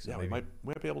Monday. So yeah, we might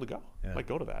be able to go. Yeah. Might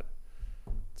go to that.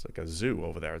 It's like a zoo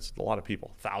over there. It's a lot of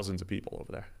people, thousands of people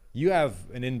over there. You have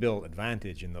an inbuilt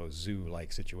advantage in those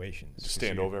zoo-like situations. Just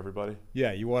stand over everybody.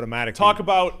 Yeah, you automatically talk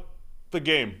about the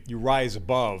game. You rise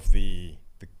above the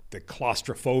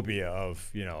claustrophobia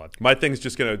of My thing's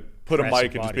just gonna put a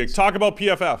mic and just be like, talk about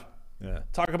PFF. Yeah.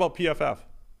 Talk about PFF.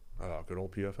 Oh, good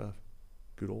old PFF.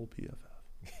 Good old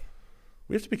PFF.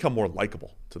 We have to become more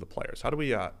likable to the players. How do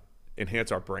we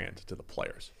enhance our brand to the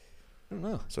players? I don't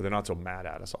know. So they're not so mad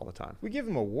at us all the time. We give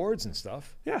them awards and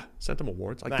stuff. Yeah, sent them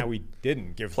awards. We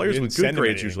didn't give players with good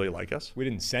grades usually like us. We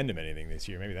didn't send them anything this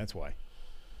year. Maybe that's why.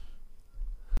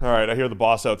 All right, I hear the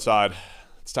boss outside.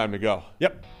 It's time to go.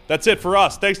 Yep. That's it for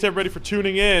us. Thanks to everybody for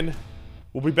tuning in.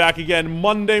 We'll be back again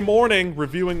Monday morning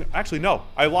reviewing. Actually, no,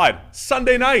 I lied.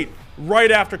 Sunday night,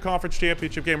 right after conference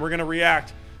championship game. We're going to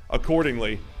react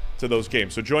accordingly to those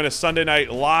games. So join us Sunday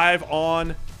night live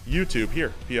on YouTube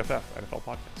here, PFF NFL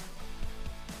Podcast.